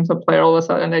opponent is a Nimzo player all of a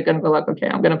sudden, they're going to go like, okay,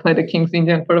 I'm going to play the King's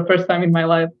Indian for the first time in my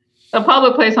life. I'll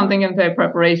probably play something in their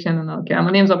preparation and okay, I'm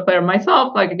a Nimzo player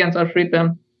myself, like against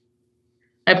Ashrita.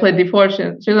 I played d4.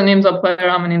 She's a Nimzo player.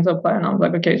 I'm a Nimzo player. And I was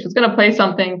like, okay, she's going to play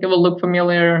something. It will look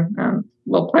familiar and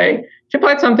we'll play. She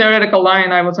played some theoretical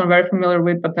line I wasn't very familiar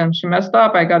with, but then she messed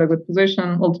up. I got a good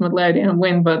position. Ultimately, I didn't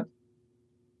win, but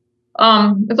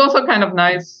it's also kind of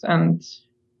nice. And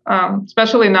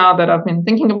especially now that I've been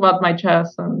thinking about my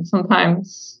chess and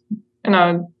sometimes,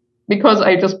 because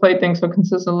I just play things so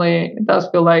consistently, it does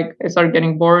feel like I started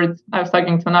getting bored. I was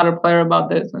talking to another player about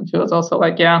this and she was also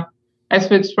like, yeah, I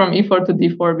switched from e4 to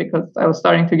d4 because I was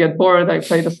starting to get bored. I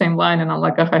played the same line and I'm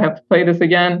like, I have to play this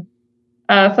again.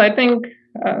 So I think,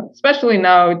 especially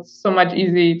now, it's so much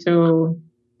easy to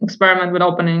experiment with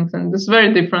openings. And this is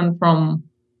very different from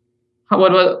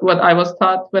what I was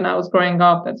taught when I was growing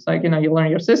up. It's like, you learn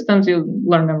your systems, you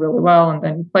learn them really well, and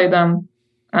then you play them.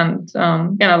 And,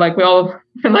 like we all,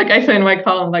 like I say in my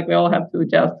column, like we all have to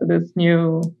adjust to this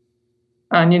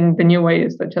the new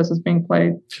ways that chess is being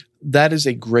played. That is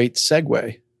a great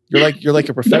segue. You're like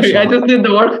a professional. Sorry, I just did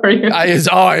the work for you. I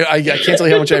can't tell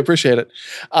you how much I appreciate it.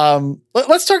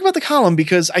 Let's talk about the column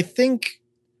because I think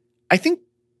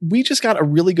we just got a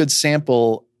really good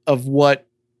sample of what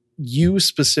you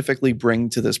specifically bring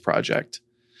to this project.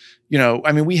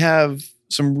 We have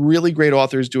some really great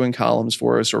authors doing columns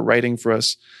for us or writing for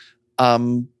us.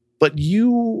 But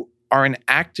you are an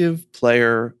active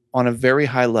player on a very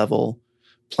high level,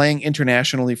 playing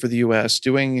internationally for the US,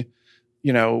 doing,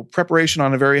 preparation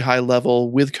on a very high level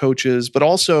with coaches, but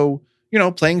also,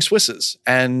 playing Swisses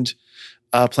and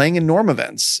playing in norm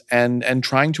events and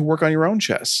trying to work on your own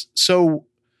chess. So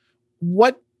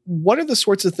what are the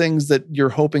sorts of things that you're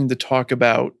hoping to talk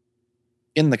about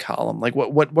in the column? Like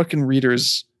what can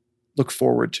readers look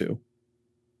forward to?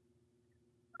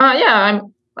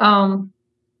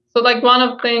 So like one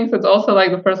of the things, it's also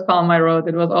like the first column I wrote,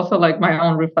 it was also like my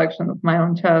own reflection of my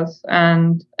own chess.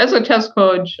 And as a chess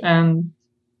coach and,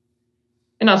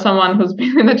 someone who's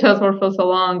been in the chess world for so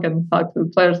long and talked to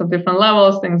players of different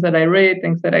levels, things that I read,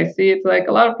 things that I see, it's like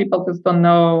a lot of people just don't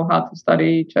know how to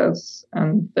study chess.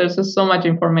 And there's just so much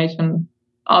information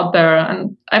out there.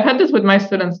 And I've had this with my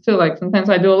students too. Like sometimes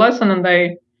I do a lesson and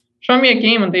they show me a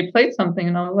game and they played something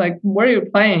and I'm like, where are you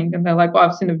playing? And they're like,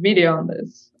 I've seen a video on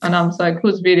this. And I'm like,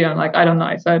 whose video? I'm like, I don't know.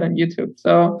 I saw it on YouTube.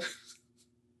 So,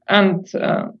 and,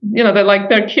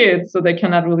 they're kids, so they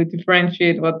cannot really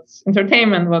differentiate what's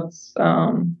entertainment, what's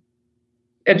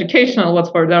educational, what's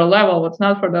for their level, what's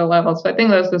not for their level. So I think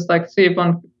there's this like sea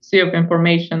of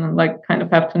information and like kind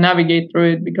of have to navigate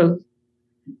through it because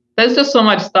there's just so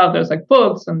much stuff. There's like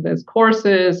books and there's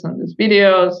courses and there's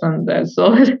videos and there's so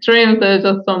many streams. There's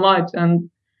just so much. And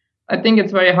I think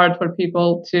it's very hard for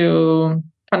people to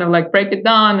kind of like break it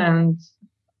down and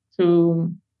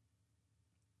to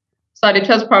study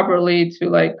chess properly, to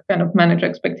like kind of manage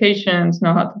expectations,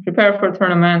 know how to prepare for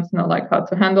tournaments, know like how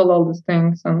to handle all these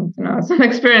things. And, as an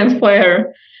experienced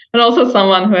player and also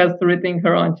someone who has to rethink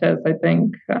her own chess, I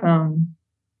think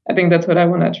that's what I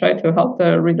want to try to help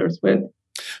the readers with.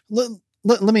 Let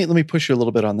me push you a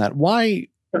little bit on that. Why?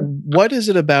 What is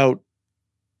it about?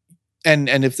 And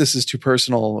if this is too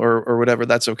personal or whatever,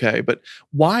 that's okay. But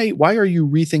why are you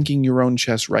rethinking your own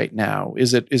chess right now?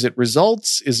 Is it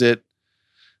results? Is it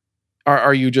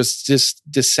are you just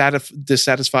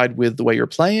dissatisfied with the way you're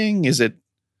playing? Is it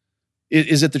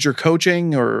that you're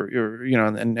coaching or you're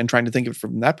and trying to think of it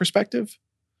from that perspective?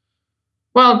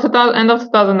 Well, end of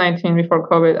 2019 before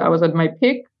COVID, I was at my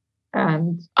peak,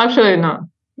 and actually no.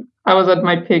 I was at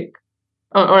my peak.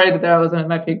 Already there, I wasn't at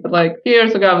my peak, but like a few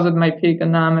years ago, I was at my peak,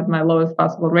 and now I'm at my lowest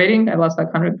possible rating. I lost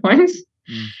like 100 points.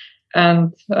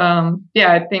 And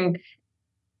I think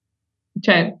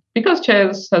because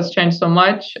chess has changed so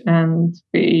much, and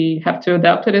we have to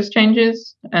adapt to these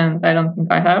changes, and I don't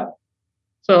think I have.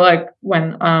 So like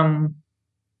when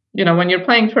you're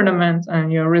playing tournaments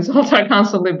and your results are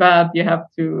constantly bad, you have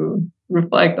to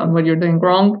reflect on what you're doing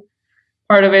wrong.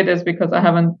 Part of it is because I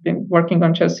haven't been working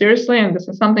on chess seriously, and this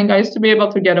is something I used to be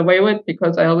able to get away with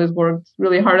because I always worked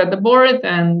really hard at the board,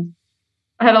 and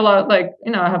I had a lot I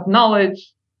have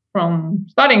knowledge from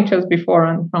studying chess before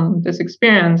and from this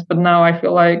experience, but now I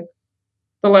feel like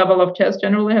the level of chess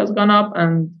generally has gone up,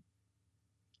 and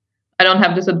I don't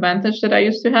have this advantage that I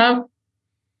used to have.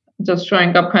 just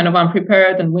showing up kind of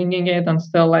unprepared and winging it and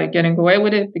still like getting away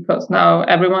with it, because now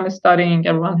everyone is studying,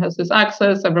 everyone has this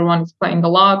access, everyone is playing a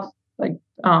lot. Like,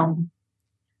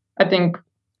 I think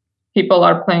people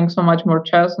are playing so much more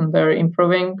chess and they're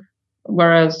improving,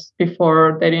 whereas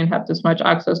before they didn't have this much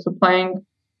access to playing.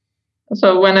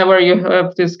 So whenever you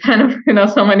have this kind of,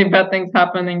 so many bad things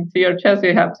happening to your chess,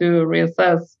 you have to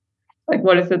reassess, like,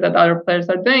 what is it that other players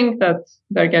are doing that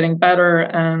they're getting better,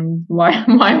 and why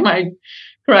am I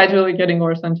gradually getting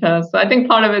worse on chess? So I think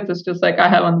part of it is just like I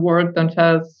haven't worked on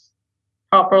chess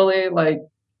properly. Like,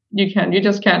 you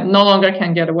just can't, no longer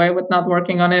can get away with not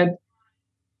working on it,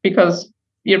 because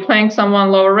you're playing someone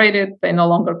lower rated, they no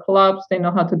longer collapse, they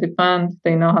know how to defend,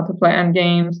 they know how to play end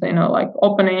games, they know like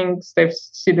openings, they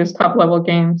see this top level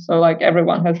games. So like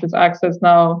everyone has this access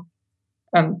now,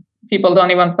 and people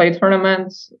don't even play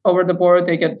tournaments over the board.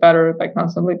 They get better by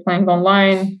constantly playing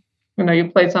online. You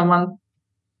play someone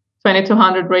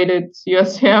 2200 rated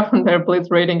USCF and their blitz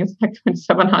rating is like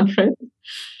 2700.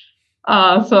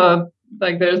 So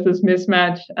like there's this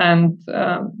mismatch, and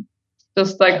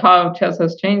just like how chess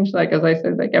has changed, like as I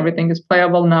said, like everything is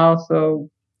playable now. So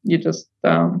you just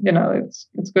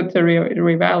it's good to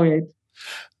reevaluate.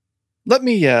 Let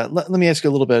me ask you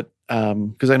a little bit,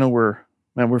 because I know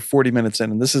we're 40 minutes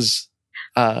in, and this is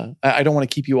I don't want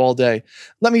to keep you all day.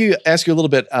 Let me ask you a little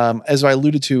bit. As I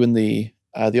alluded to in the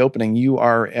opening, you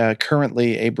are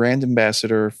currently a brand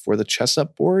ambassador for the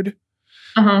Chessup board.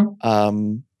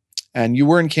 And you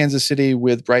were in Kansas City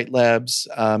with Bright Labs.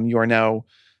 You are now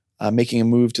making a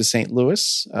move to St.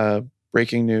 Louis.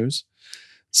 Breaking news.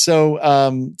 So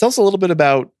tell us a little bit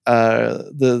about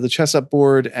the Chessup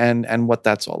board and what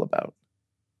that's all about.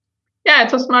 Yeah,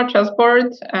 it's a smart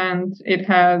chessboard, and it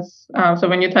has, so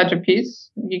when you touch a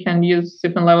piece, you can use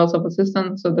different levels of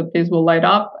assistance. So the piece will light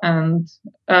up, and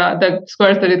the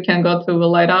squares that it can go to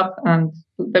will light up. And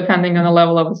depending on the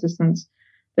level of assistance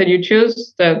that you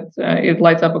choose, that it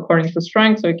lights up according to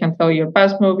strength. So it can tell you your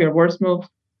best move, your worst move.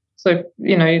 So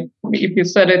if you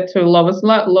set it to lowest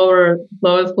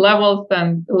levels,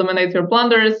 then eliminates your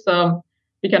blunders. So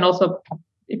you can also,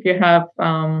 if you have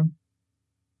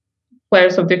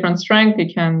players of different strength,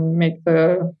 you can make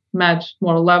the match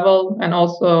more level. And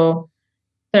also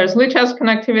there's Lichess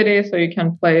connectivity, so you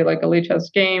can play like a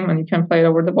Lichess game and you can play it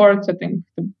over the board. So I think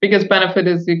the biggest benefit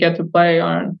is you get to play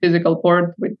on a physical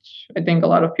board, which I think a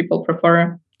lot of people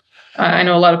prefer. I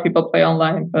know a lot of people play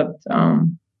online, but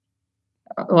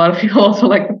a lot of people also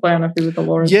like to play on a physical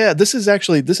board. Yeah, this is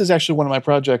actually one of my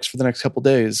projects for the next couple of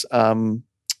days.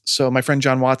 So my friend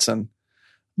John Watson,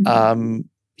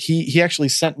 he actually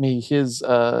sent me his he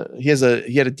had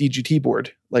a DGT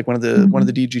board, like one of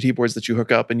the DGT boards that you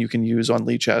hook up and you can use on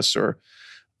Lichess, or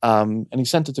and he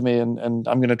sent it to me, and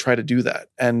I'm going to try to do that.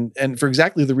 And for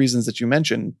exactly the reasons that you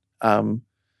mentioned,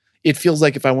 it feels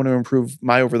like if I want to improve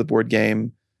my over the board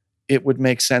game, it would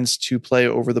make sense to play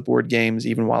over the board games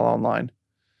even while online.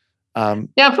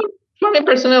 For me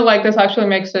personally, like this actually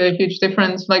makes a huge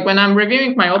difference. Like when I'm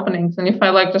reviewing my openings, and if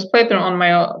I like just play through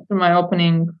my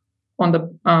opening on the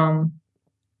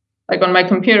like on my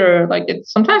computer, like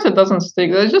sometimes it doesn't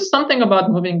stick. There's just something about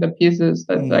moving the pieces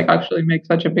that like actually makes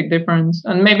such a big difference.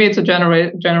 And maybe it's a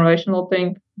generational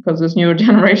thing, because there's newer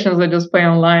generations that just play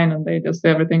online and they just do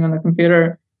everything on the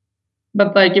computer.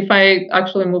 But like if I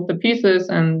actually move the pieces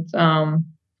and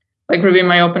like review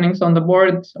my openings on the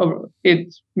board,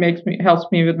 it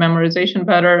helps me with memorization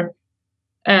better.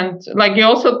 And like you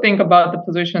also think about the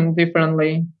position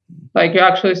differently. Like you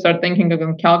actually start thinking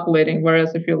and calculating,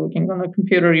 whereas if you're looking on a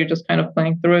computer, you're just kind of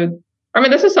playing through it. I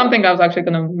mean, this is something I was actually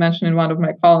going to mention in one of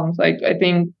my columns. Like I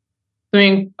think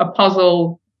doing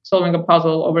solving a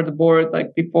puzzle over the board,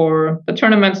 like before the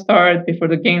tournament starts, before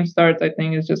the game starts, I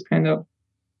think is just kind of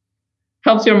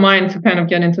helps your mind to kind of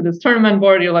get into this tournament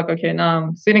board. You're like, okay, now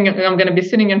I'm going to be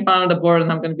sitting in front of the board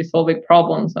and I'm going to be solving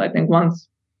problems. I think once,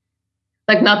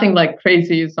 like nothing like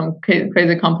crazy, some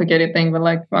crazy complicated thing, but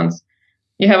like once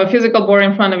you have a physical board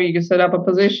in front of you, you set up a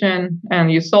position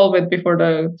and you solve it before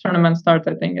the tournament starts.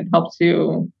 I think it helps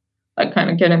you like kind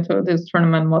of get into this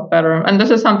tournament more better. And this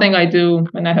is something I do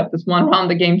when I have this one round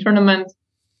the game tournament,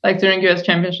 like during US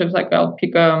championships, like I'll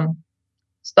pick a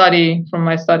study from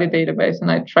my study database and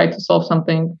I try to solve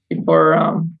something before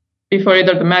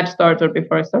either the match starts or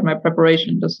before I start my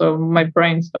preparation, just so my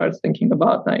brain starts thinking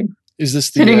about like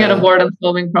sitting at a board and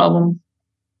solving problems.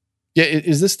 Yeah,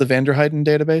 is this the Van der Heyden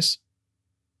database?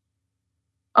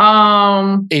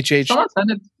 HH. Someone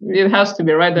said it has to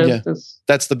be, right? There's this.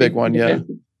 That's the big one. Yeah.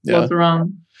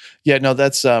 Around. Yeah, no,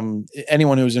 that's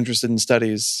anyone who's interested in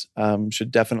studies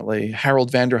should definitely.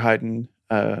 Harold van der Heyden,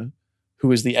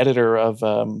 who is the editor of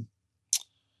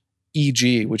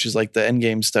EG, which is like the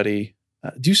Endgame study.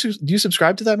 Do you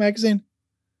subscribe to that magazine?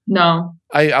 No.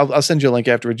 I'll send you a link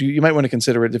afterwards. You might want to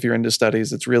consider it if you're into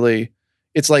studies.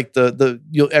 It's like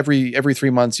you'll every 3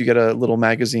 months you get a little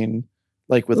magazine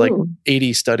like with like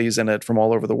 80 studies in it from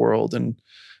all over the world. And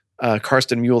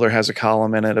Karsten Mueller has a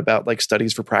column in it about like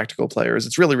studies for practical players.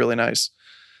 It's really, really nice.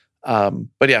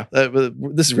 But yeah,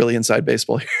 this is really inside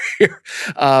baseball here.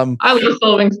 I love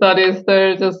solving studies.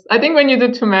 They're just, I think when you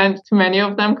do too many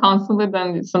of them constantly,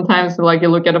 then sometimes like you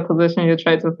look at a position, you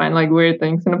try to find like weird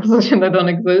things in a position that don't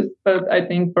exist. But I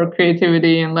think for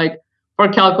creativity and like for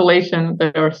calculation,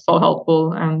 they are so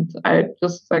helpful. And I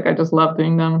just love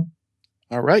doing them.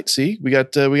 All right. See, we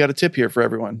got a tip here for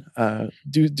everyone.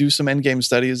 Do some endgame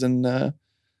studies and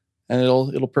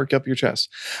it'll perk up your chess.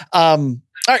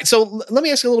 All right, so let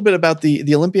me ask you a little bit about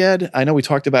the Olympiad. I know we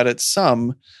talked about it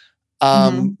some.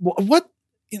 What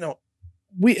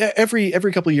we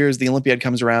every couple of years the Olympiad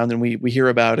comes around and we hear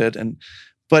about it,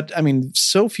 but I mean,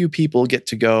 so few people get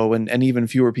to go and even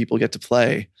fewer people get to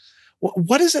play.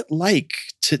 What is it like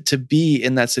to be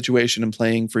in that situation and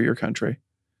playing for your country?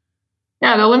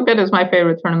 Yeah, the Olympiad is my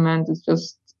favorite tournament. It's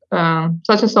just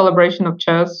such a celebration of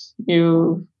chess.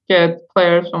 You get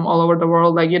players from all over the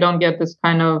world. Like you don't get this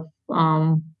kind of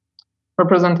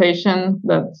representation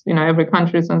that every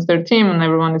country sends their team and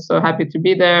everyone is so happy to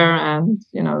be there. And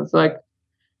it's like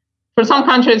for some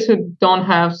countries who don't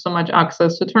have so much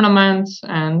access to tournaments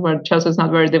and where chess is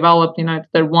not very developed, it's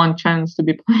their one chance to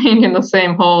be playing in the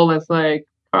same hall as like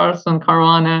Carlsen,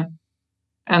 Caruana,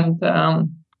 and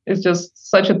it's just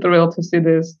such a thrill to see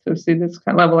this kind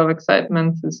of level of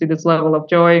excitement, to see this level of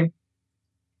joy.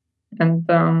 And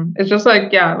it's just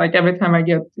like, yeah, like every time I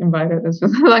get invited, it's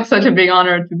just like such a big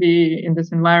honor to be in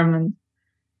this environment.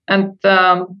 And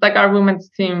like our women's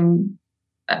team,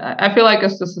 I feel like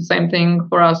it's just the same thing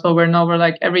for us over and over.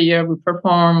 Like every year we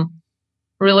perform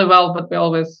really well, but we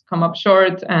always come up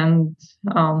short. And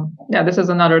this is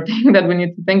another thing that we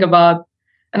need to think about.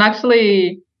 And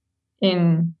actually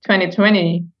in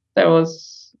 2020, there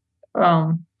was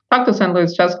talked to St.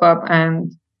 Louis Chess Club,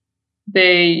 and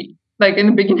they, like in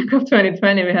the beginning of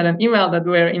 2020, we had an email that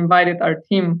we were invited. Our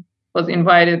team was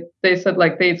invited. They said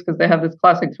like dates because they have this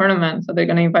classic tournament. So they're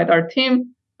going to invite our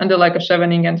team and do like a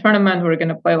Scheveningen tournament. We're going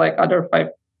to play like other 5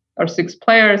 or 6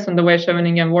 players. And the way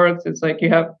Scheveningen works, it's like you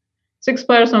have 6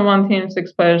 players on one team,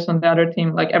 6 players on the other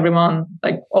team. Like everyone,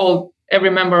 like every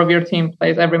member of your team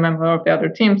plays every member of the other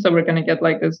team. So we're going to get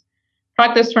like this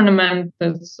practice tournament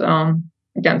that's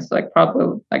against like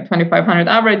probably like 2,500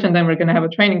 average. And then we're going to have a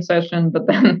training session. But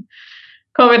then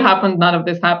COVID happened, none of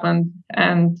this happened.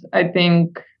 And I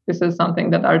think this is something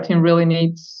that our team really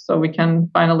needs so we can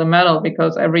finally medal,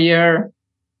 because every year,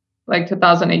 like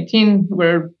 2018, we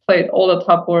played all the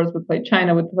top boards. We played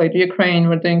China, we played Ukraine,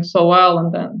 we're doing so well.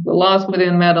 And then we lost, we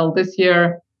didn't medal. This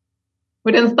year,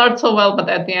 we didn't start so well, but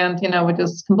at the end, we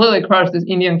just completely crushed this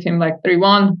Indian team, like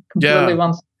 3-1, completely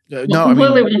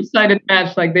one-sided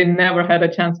match. Like they never had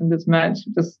a chance in this match.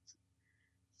 Just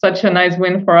such a nice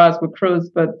win for us. We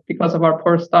cruised, but because of our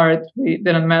poor start, we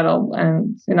didn't medal.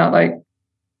 And, like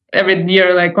every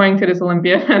year, like going to this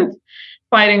Olympiad and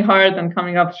fighting hard and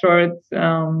coming up short,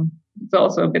 it's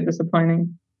also a bit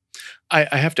disappointing.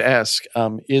 I have to ask,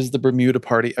 is the Bermuda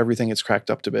party everything it's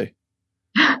cracked up to be?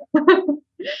 Yeah,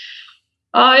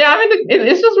 I mean,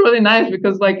 it's just really nice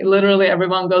because like literally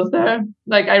everyone goes there.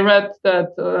 Like I read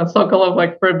that Sokolov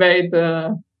like forbade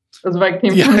the Uzbek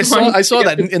team. Yeah, I saw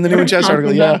that in the New Chess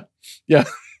article. Yeah.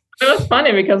 It was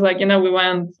funny because like, we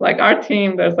went like our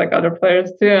team, there's like other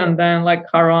players too. And then like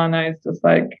Caruana is just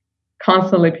like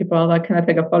constantly people are like, can I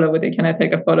take a photo with you? Can I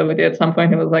take a photo with you? At some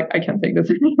point he was like, I can't take this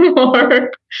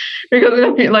anymore. Because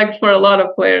like for a lot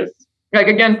of players, like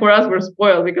again, for us, we're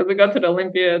spoiled because we got to the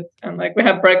Olympiad and like we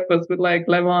have breakfast with like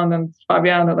Levon and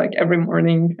Fabiano like every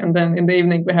morning. And then in the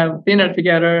evening, we have dinner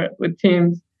together with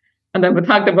teams. And then we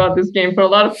talked about this game. For a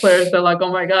lot of players, they're like,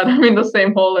 oh my God, I'm in the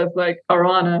same hole as like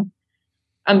Caruana.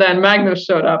 And then Magnus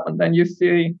showed up, and then you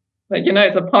see like,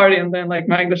 it's a party. And then like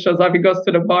Magnus shows up, he goes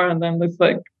to the bar, and then there's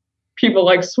like people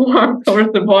like swarm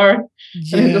towards the bar.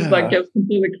 Yeah. And it just like gets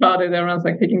completely crowded. Everyone's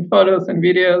like taking photos and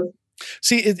videos.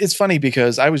 See, it's funny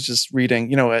because I was just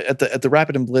reading, at the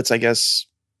Rapid and Blitz, I guess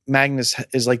Magnus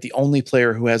is like the only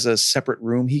player who has a separate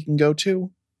room he can go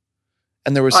to.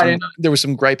 And there was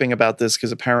some griping about this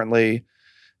because apparently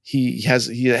he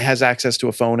has access to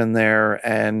a phone in there,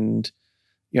 and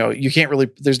you can't really,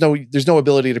 there's no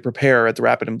ability to prepare at the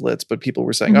Rapid and Blitz, but people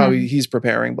were saying, oh, he's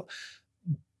preparing.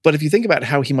 But if you think about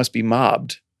how he must be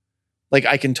mobbed, like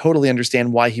I can totally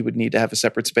understand why he would need to have a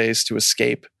separate space to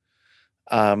escape.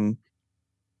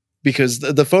 Because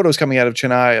the photos coming out of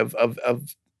Chennai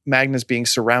of Magnus being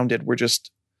surrounded were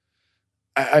just,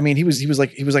 I mean, he was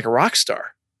like a rock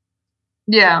star.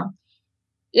 Yeah.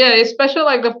 Yeah,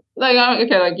 especially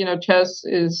chess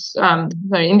is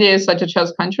India is such a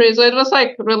chess country, so it was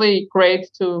like really great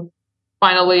to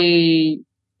finally,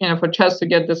 for chess to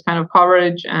get this kind of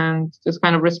coverage and this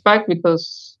kind of respect,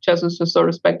 because chess is just so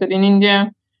respected in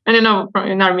India. And in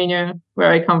Armenia,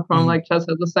 where I come from, like chess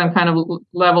has the same kind of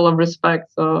level of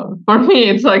respect. So for me,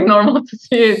 it's like normal to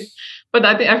see it. But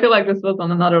I feel like this was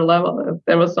on another level.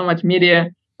 There was so much media,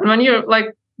 and when you're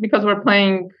like, because we're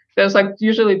playing, there's like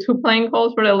usually 2 playing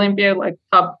halls for the Olympiad, like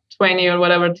top 20 or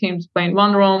whatever teams playing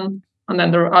one room, and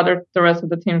then the rest of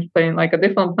the teams playing like a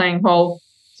different playing hall.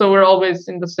 So we're always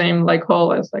in the same like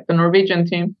hall as like the Norwegian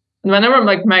team. And whenever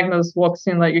like Magnus walks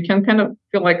in, like you can kind of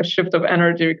feel like a shift of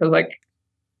energy, because like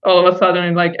all of a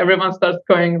sudden like everyone starts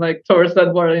going like towards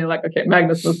that board, and you're like, okay,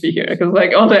 Magnus must be here, because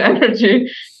like all the energy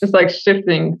is like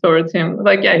shifting towards him.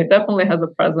 Like, yeah, he definitely has a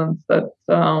presence that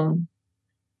some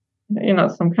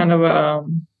kind of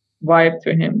vibe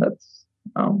to him that's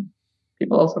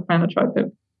people also find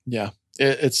attractive. Yeah,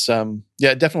 it's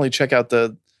definitely check out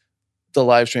the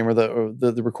live stream or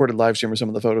the recorded live stream or some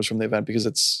of the photos from the event, because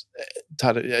it's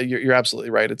Todd, you're absolutely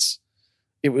right.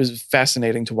 It was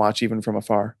fascinating to watch even from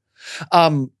afar.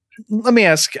 Let me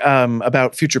ask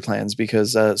about future plans,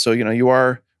 because you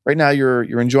are right now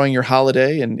you're enjoying your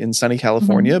holiday in sunny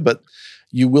California, but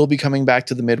you will be coming back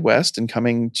to the Midwest and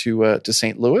coming to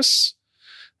St. Louis,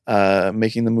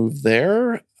 making the move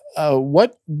there.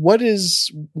 What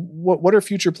are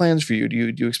future plans for you?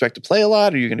 Do you expect to play a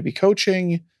lot? Are you going to be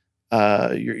coaching?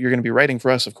 You're going to be writing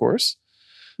for us, of course.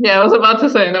 Yeah, I was about to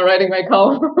say, writing my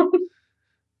column.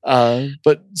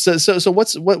 But so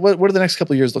what do the next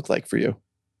couple of years look like for you?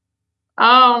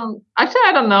 Actually,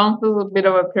 I don't know. This is a bit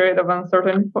of a period of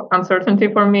uncertainty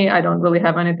for me. I don't really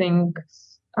have anything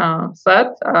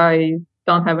set. I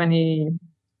don't have any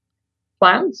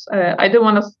plans. I do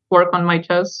want to work on my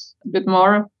chess a bit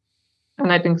more,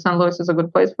 and I think St. Louis is a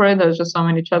good place for it. There's just so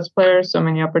many chess players, so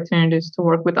many opportunities to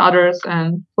work with others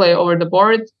and play over the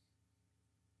board.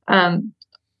 And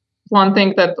one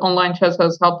thing that online chess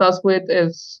has helped us with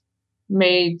is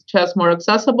made chess more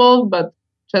accessible, but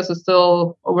chess is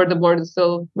still, over the board is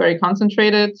still very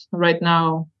concentrated right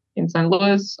now in St.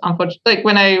 Louis. Unfortunately, like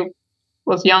when I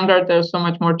was younger, there's so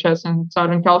much more chess in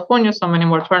Southern California, so many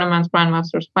more tournaments,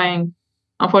 grandmasters playing.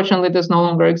 Unfortunately, this no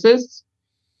longer exists.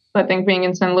 I think being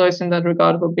in St. Louis in that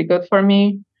regard will be good for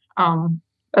me.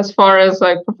 As far as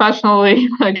like professionally,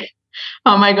 like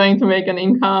how am I going to make an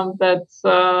income? That's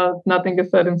nothing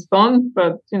is set in stone,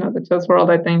 but the chess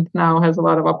world I think now has a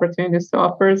lot of opportunities to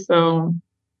offer. So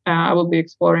I will be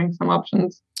exploring some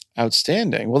options.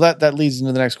 Outstanding. Well, that leads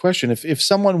into the next question. If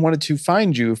someone wanted to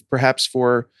find you, perhaps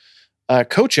for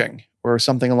coaching or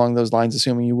something along those lines,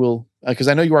 assuming you will, because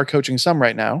I know you are coaching some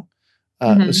right now.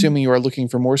 Assuming you are looking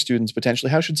for more students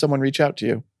potentially, how should someone reach out to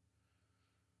you?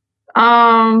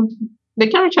 They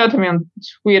can reach out to me on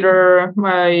Twitter.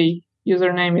 My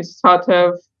username is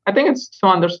Tatev. I think it's 2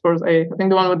 underscores A. I think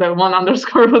the one with the 1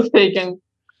 underscore was taken.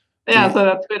 Yeah, so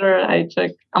that Twitter, I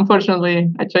check.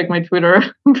 Unfortunately, I check my Twitter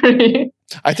pretty.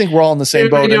 I think we're all in the same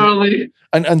boat.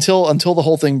 Until the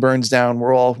whole thing burns down,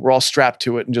 we're all strapped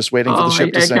to it and just waiting for the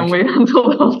ship to sink. I can't wait until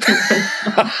the whole thing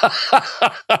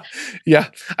burns down. Yeah,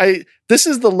 this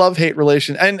is the love-hate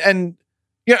relation, and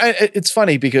it's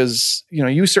funny because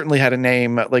you certainly had a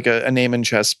name, like a name in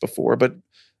chess before, but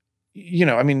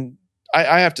I mean,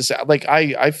 I have to say, like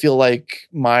I feel like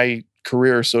my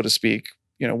career, so to speak,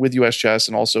 with US Chess,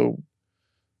 and also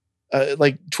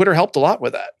like Twitter helped a lot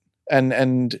with that. And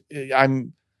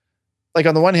I'm like,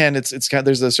 on the one hand, it's kind of,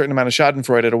 there's a certain amount of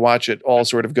schadenfreude to watch it all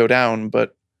sort of go down,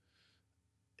 but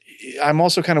I'm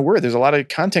also kind of worried. There's a lot of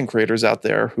content creators out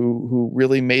there who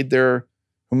really made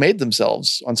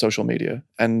themselves on social media.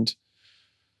 And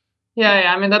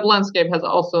yeah. I mean, that landscape has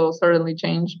also certainly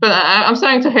changed. But I'm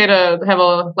starting to have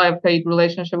a love-hate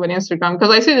relationship with Instagram,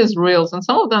 because I see these reels, and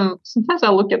some of them, sometimes I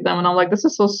look at them and I'm like, this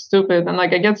is so stupid, and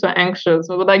like I get so anxious,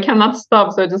 but I cannot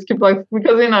stop. So I just keep like,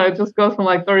 because it just goes from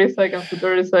like 30 seconds to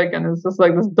 30 seconds. It's just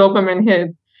like this dopamine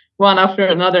hit one after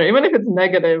another. Even if it's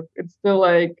negative, it's still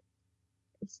like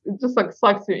it just like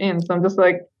sucks you in. So I'm just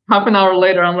like, half an hour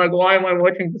later, I'm like, why am I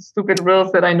watching the stupid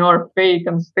reels that I know are fake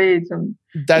and staged? And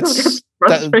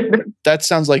that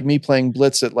sounds like me playing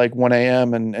Blitz at like 1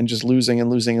 a.m. and just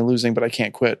losing, but I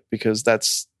can't quit because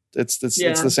it's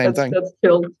the same thing. That's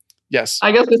tilt. Yes.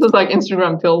 I guess this is like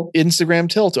Instagram tilt. Instagram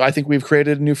tilt. I think we've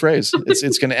created a new phrase.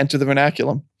 It's going to enter the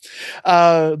vernaculum.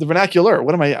 The vernacular.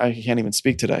 What am I can't even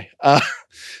speak today.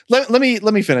 Let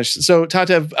me finish. So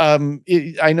Tatev,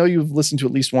 I know you've listened to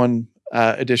at least one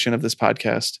edition of this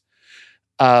podcast.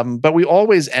 But we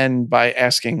always end by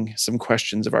asking some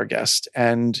questions of our guest.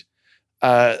 And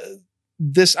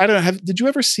this, I don't know, did you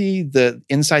ever see the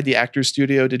Inside the Actors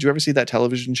Studio? Did you ever see that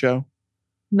television show?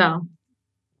 No.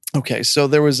 Okay, so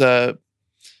there was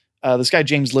this guy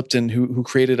James Lipton who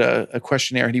created a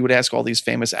questionnaire, and he would ask all these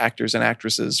famous actors and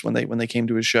actresses when they came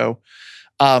to his show.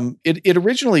 It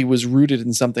originally was rooted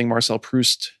in something Marcel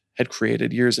Proust had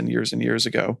created years and years and years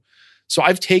ago. So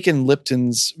I've taken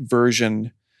Lipton's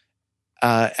version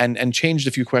and changed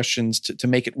a few questions to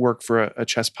make it work for a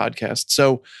chess podcast.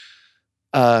 So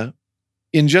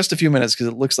in just a few minutes, because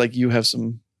it looks like you have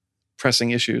some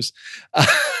pressing issues.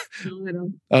 No, I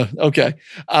don't. Okay.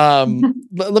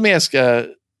 Let me ask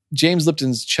James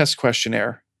Lipton's chess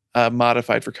questionnaire,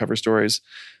 modified for Cover Stories.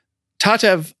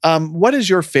 Tatev, what is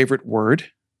your favorite word?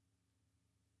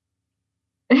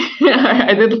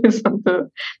 I did listen to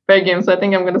Begim, so I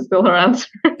think I'm going to steal her answer.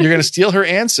 You're going to steal her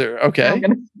answer. Okay.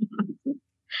 So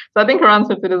I think her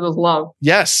answer to this was love.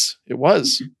 Yes, it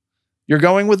was. You're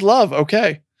going with love.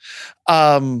 Okay.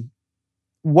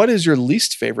 What is your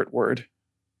least favorite word?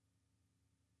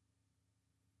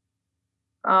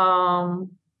 I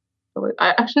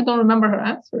actually don't remember her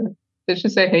answer. Did she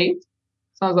say hate?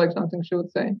 Sounds like something she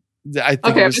would say. I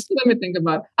think okay, let me think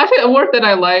about it. Actually, a word that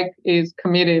I like is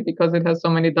committee because it has so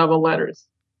many double letters.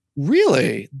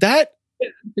 Really?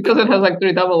 Because it has like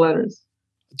 3 double letters.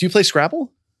 Do you play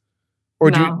Scrabble?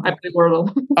 Or no, I play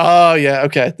Wordle. Oh, yeah.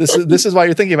 Okay. This is why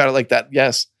you're thinking about it like that.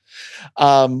 Yes.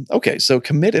 Okay. So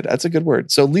committed. That's a good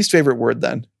word. So least favorite word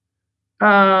then?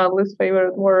 Least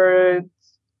favorite word.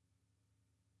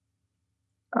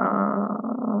 I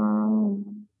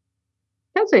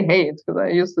can't say hate because I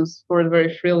use this word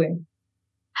very shrilly.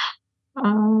 I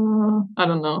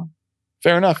don't know.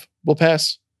 Fair enough. We'll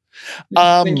pass.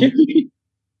 Thank you.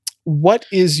 What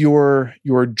is your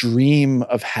dream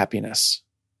of happiness?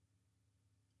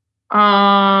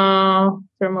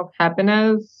 Dream of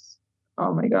happiness.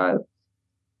 Oh my God.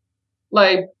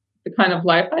 Like the kind of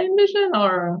life I envision,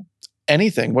 or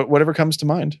anything, whatever comes to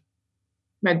mind.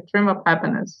 My dream of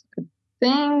happiness. I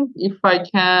think if I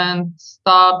can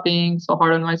stop being so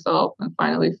hard on myself and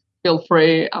finally feel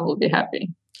free, I will be happy.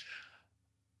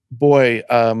 Boy,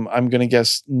 I'm going to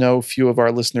guess no few of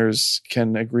our listeners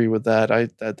can agree with that.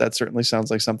 That certainly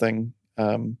sounds like something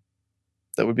that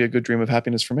would be a good dream of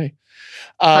happiness for me.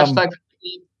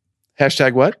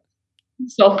 Hashtag what?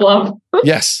 Self-love.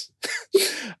 Yes.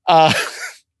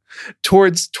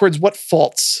 Towards what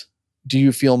faults do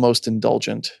you feel most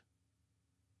indulgent?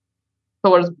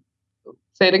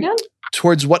 Say it again?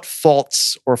 Towards what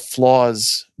faults or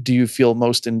flaws do you feel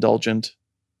most indulgent?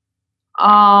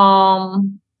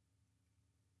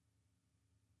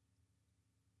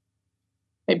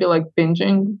 Maybe like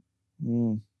binging.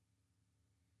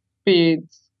 Be it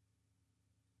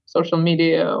social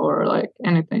media or like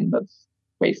anything that's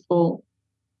wasteful.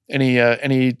 Any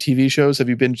TV shows? Have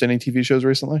you binged any TV shows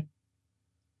recently?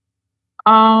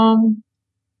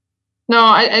 No,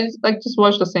 I just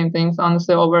watch the same things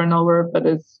honestly over and over, but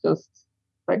it's just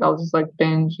like I'll just like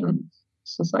binge and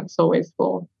it's just like so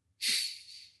wasteful.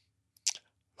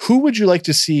 Who would you like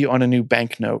to see on a new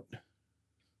banknote?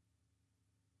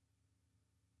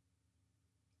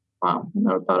 Wow, I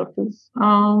never thought of this.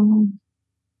 I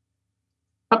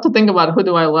have to think about who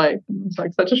do I like. It's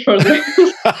like such a short list.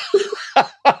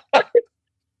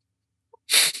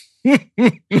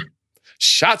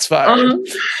 Shots fired.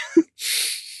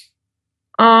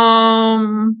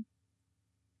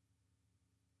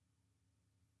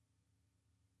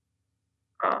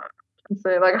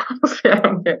 Say like honestly, I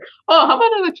don't care. Oh, how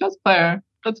about a chess player?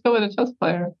 Let's go with a chess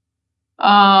player.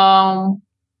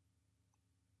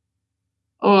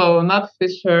 Oh, not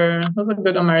Fischer. Who's a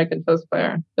good American chess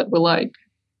player that we like?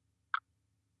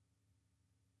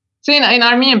 See, in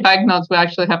Armenian banknotes, we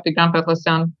actually have the Grand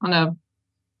Petrosyan on a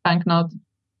banknote.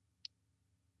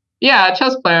 Yeah, a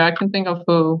chess player. I can think of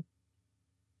who.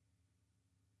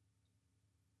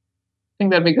 I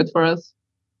think that'd be good for us.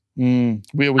 I'm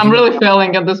really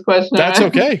failing at this question. That's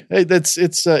right? Okay. Hey,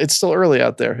 it's still early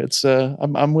out there.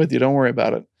 I'm with you. Don't worry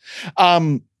about it.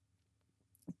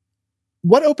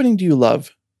 What opening do you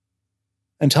love?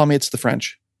 And tell me it's the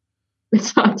French.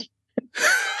 It's not.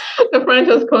 The French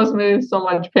has caused me so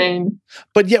much pain.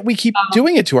 But yet we keep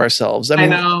doing it to ourselves. I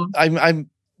mean, I know. I'm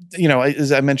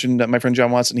as I mentioned, my friend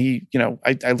John Watson, he,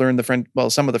 I learned the French,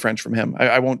 some of the French from him.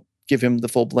 I won't give him the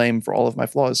full blame for all of my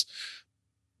flaws.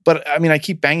 But I mean, I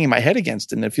keep banging my head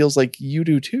against it, and it feels like you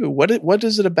do too. What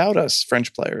is it about us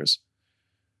French players?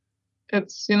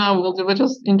 It's, we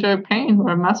just enjoy pain.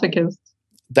 We're masochists.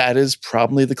 That is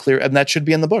probably the clear, and that should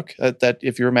be in the book. That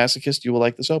if you're a masochist, you will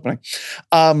like this opening.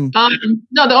 No,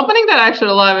 the opening that I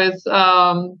actually love is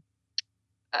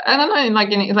I don't know, in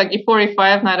E4,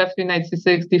 E5, knight F3, knight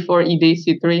C6, D4, E,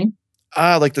 C3.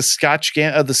 Like the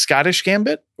Scottish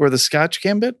Gambit or the Scotch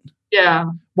Gambit. Yeah.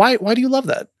 Why do you love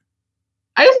that?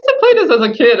 I used to play this as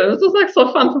a kid. It was just like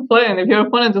so fun to play. And if your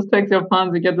opponent just takes your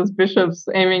pawns, you get these bishops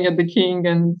aiming at the king,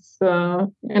 and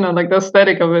like the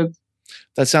aesthetic of it.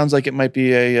 That sounds like it might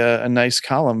be a nice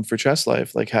column for Chess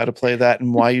Life, like how to play that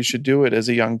and why you should do it as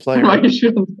a young player. Why you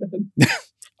shouldn't.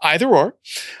 Either or.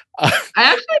 I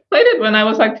actually played it when I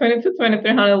was like 22,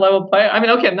 2300 level player. I mean,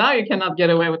 okay, now you cannot get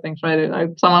away with things, right?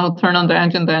 Someone will turn on the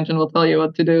engine will tell you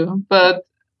what to do. But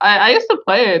I used to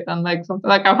play it, and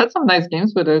I've had some nice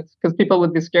games with it because people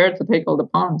would be scared to take all the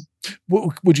pawns.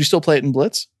 Would you still play it in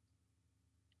Blitz?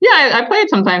 Yeah, I play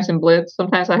it sometimes in Blitz.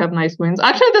 Sometimes I have nice wins.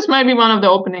 Actually, this might be one of the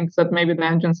openings that maybe the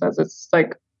engine says it's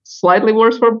like slightly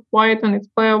worse for white and it's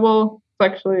playable.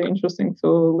 It's actually interesting to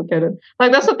look at it.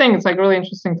 Like, that's the thing. It's like really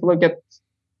interesting to look at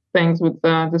things with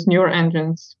these newer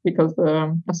engines because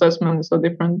the assessment is so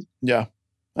different. Yeah.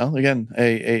 Well, again,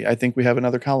 I think we have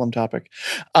another column topic.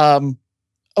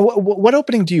 What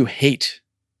opening do you hate?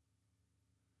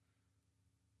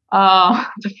 The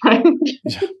French.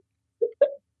 Yeah.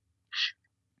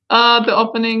 The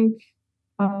opening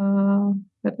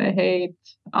that I hate.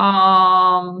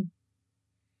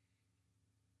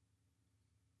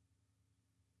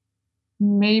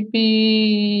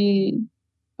 Maybe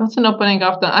that's an opening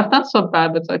I've done so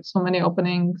bad, but like so many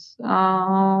openings.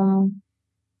 Like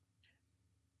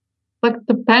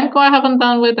the Benko I haven't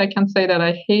done with. I can say that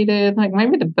I hate it. Like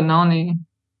maybe the Benoni.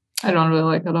 I don't really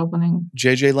like that opening.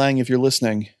 JJ Lang, if you're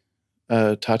listening,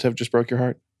 Tatev just broke your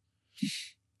heart.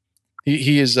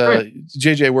 He is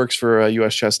JJ works for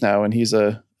US Chess now, and he's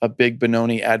a big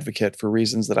Benoni advocate for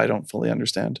reasons that I don't fully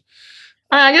understand.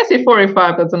 I guess E4,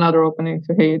 E5, that's another opening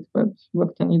to hate, but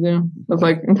what can you do? That's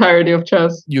like entirety of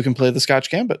chess. You can play the Scotch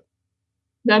Gambit.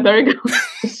 Yeah, there you go.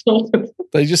 Solved it.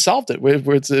 They just solved it.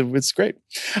 It's great.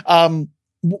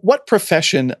 What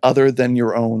profession other than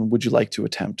your own would you like to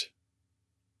attempt?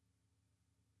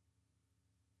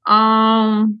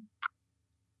 What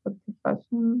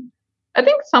profession? I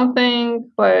think something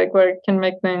like where I can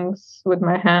make things with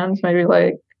my hands, maybe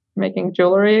like making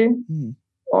jewelry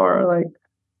or like,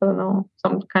 I don't know,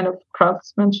 some kind of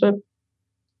craftsmanship.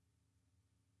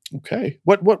 Okay.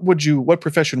 What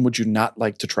profession would you not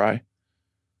like to try?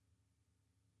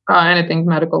 Anything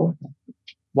medical.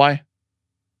 Why?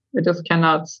 I just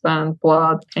cannot stand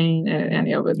blood, pain,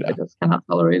 any of it. Yeah. I just cannot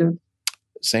tolerate it.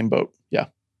 Same boat. Yeah.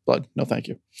 Blood. No, thank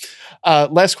you.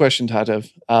 Last question, Tatev.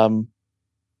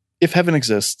 If heaven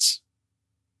exists,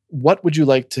 what would you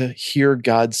like to hear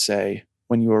God say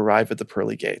when you arrive at the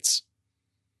pearly gates?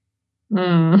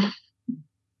 Oh,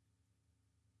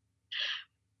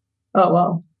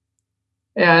 wow.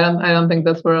 Yeah, I don't think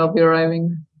that's where I'll be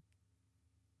arriving.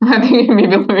 I think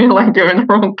maybe like you're in the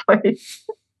wrong place.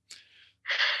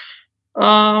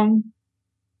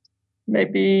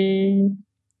 Maybe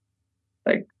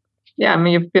like, yeah, I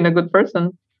mean, you've been a good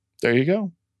person. There you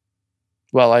go.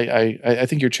 Well, I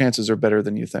think your chances are better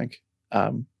than you think.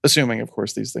 Assuming, of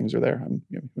course, these things are there.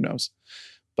 Who knows?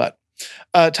 But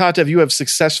Tatev, you have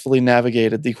successfully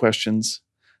navigated the questions,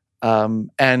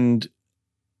 and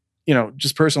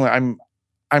just personally, I'm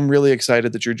really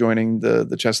excited that you're joining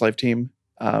the Chess Life team.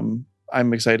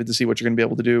 I'm excited to see what you're going to be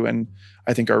able to do, and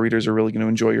I think our readers are really going to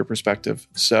enjoy your perspective.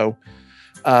 So,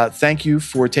 thank you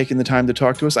for taking the time to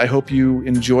talk to us. I hope you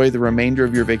enjoy the remainder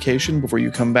of your vacation before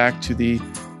you come back to the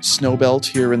snow belt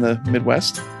here in the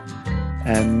Midwest.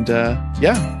 And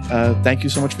thank you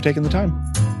so much for taking the time.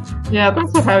 Yeah,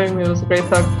 thanks for having me. It was a great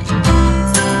talk.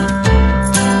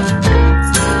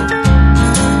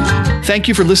 Thank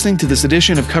you for listening to this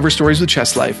edition of Cover Stories with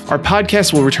Chess Life. Our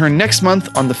podcast will return next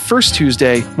month on the first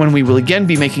Tuesday, when we will again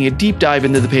be making a deep dive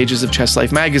into the pages of Chess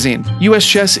Life magazine. US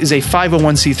Chess is a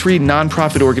 501c3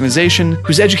 nonprofit organization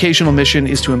whose educational mission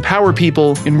is to empower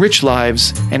people, enrich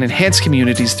lives, and enhance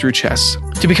communities through chess.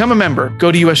 To become a member,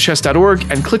 go to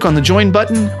uschess.org and click on the Join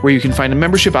button, where you can find a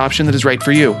membership option that is right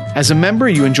for you. As a member,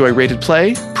 you enjoy rated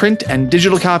play, print and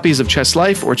digital copies of Chess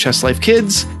Life or Chess Life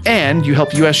Kids, and you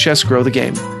help US Chess grow the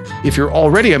game. If you're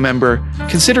already a member,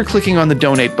 consider clicking on the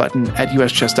donate button at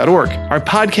uschess.org. Our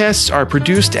podcasts are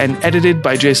produced and edited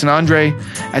by Jason Andre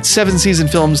at Seven Season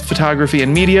Films Photography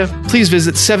and Media. Please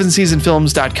visit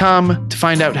sevenseasonfilms.com to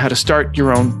find out how to start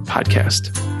your own podcast.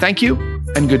 Thank you,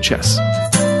 and good chess.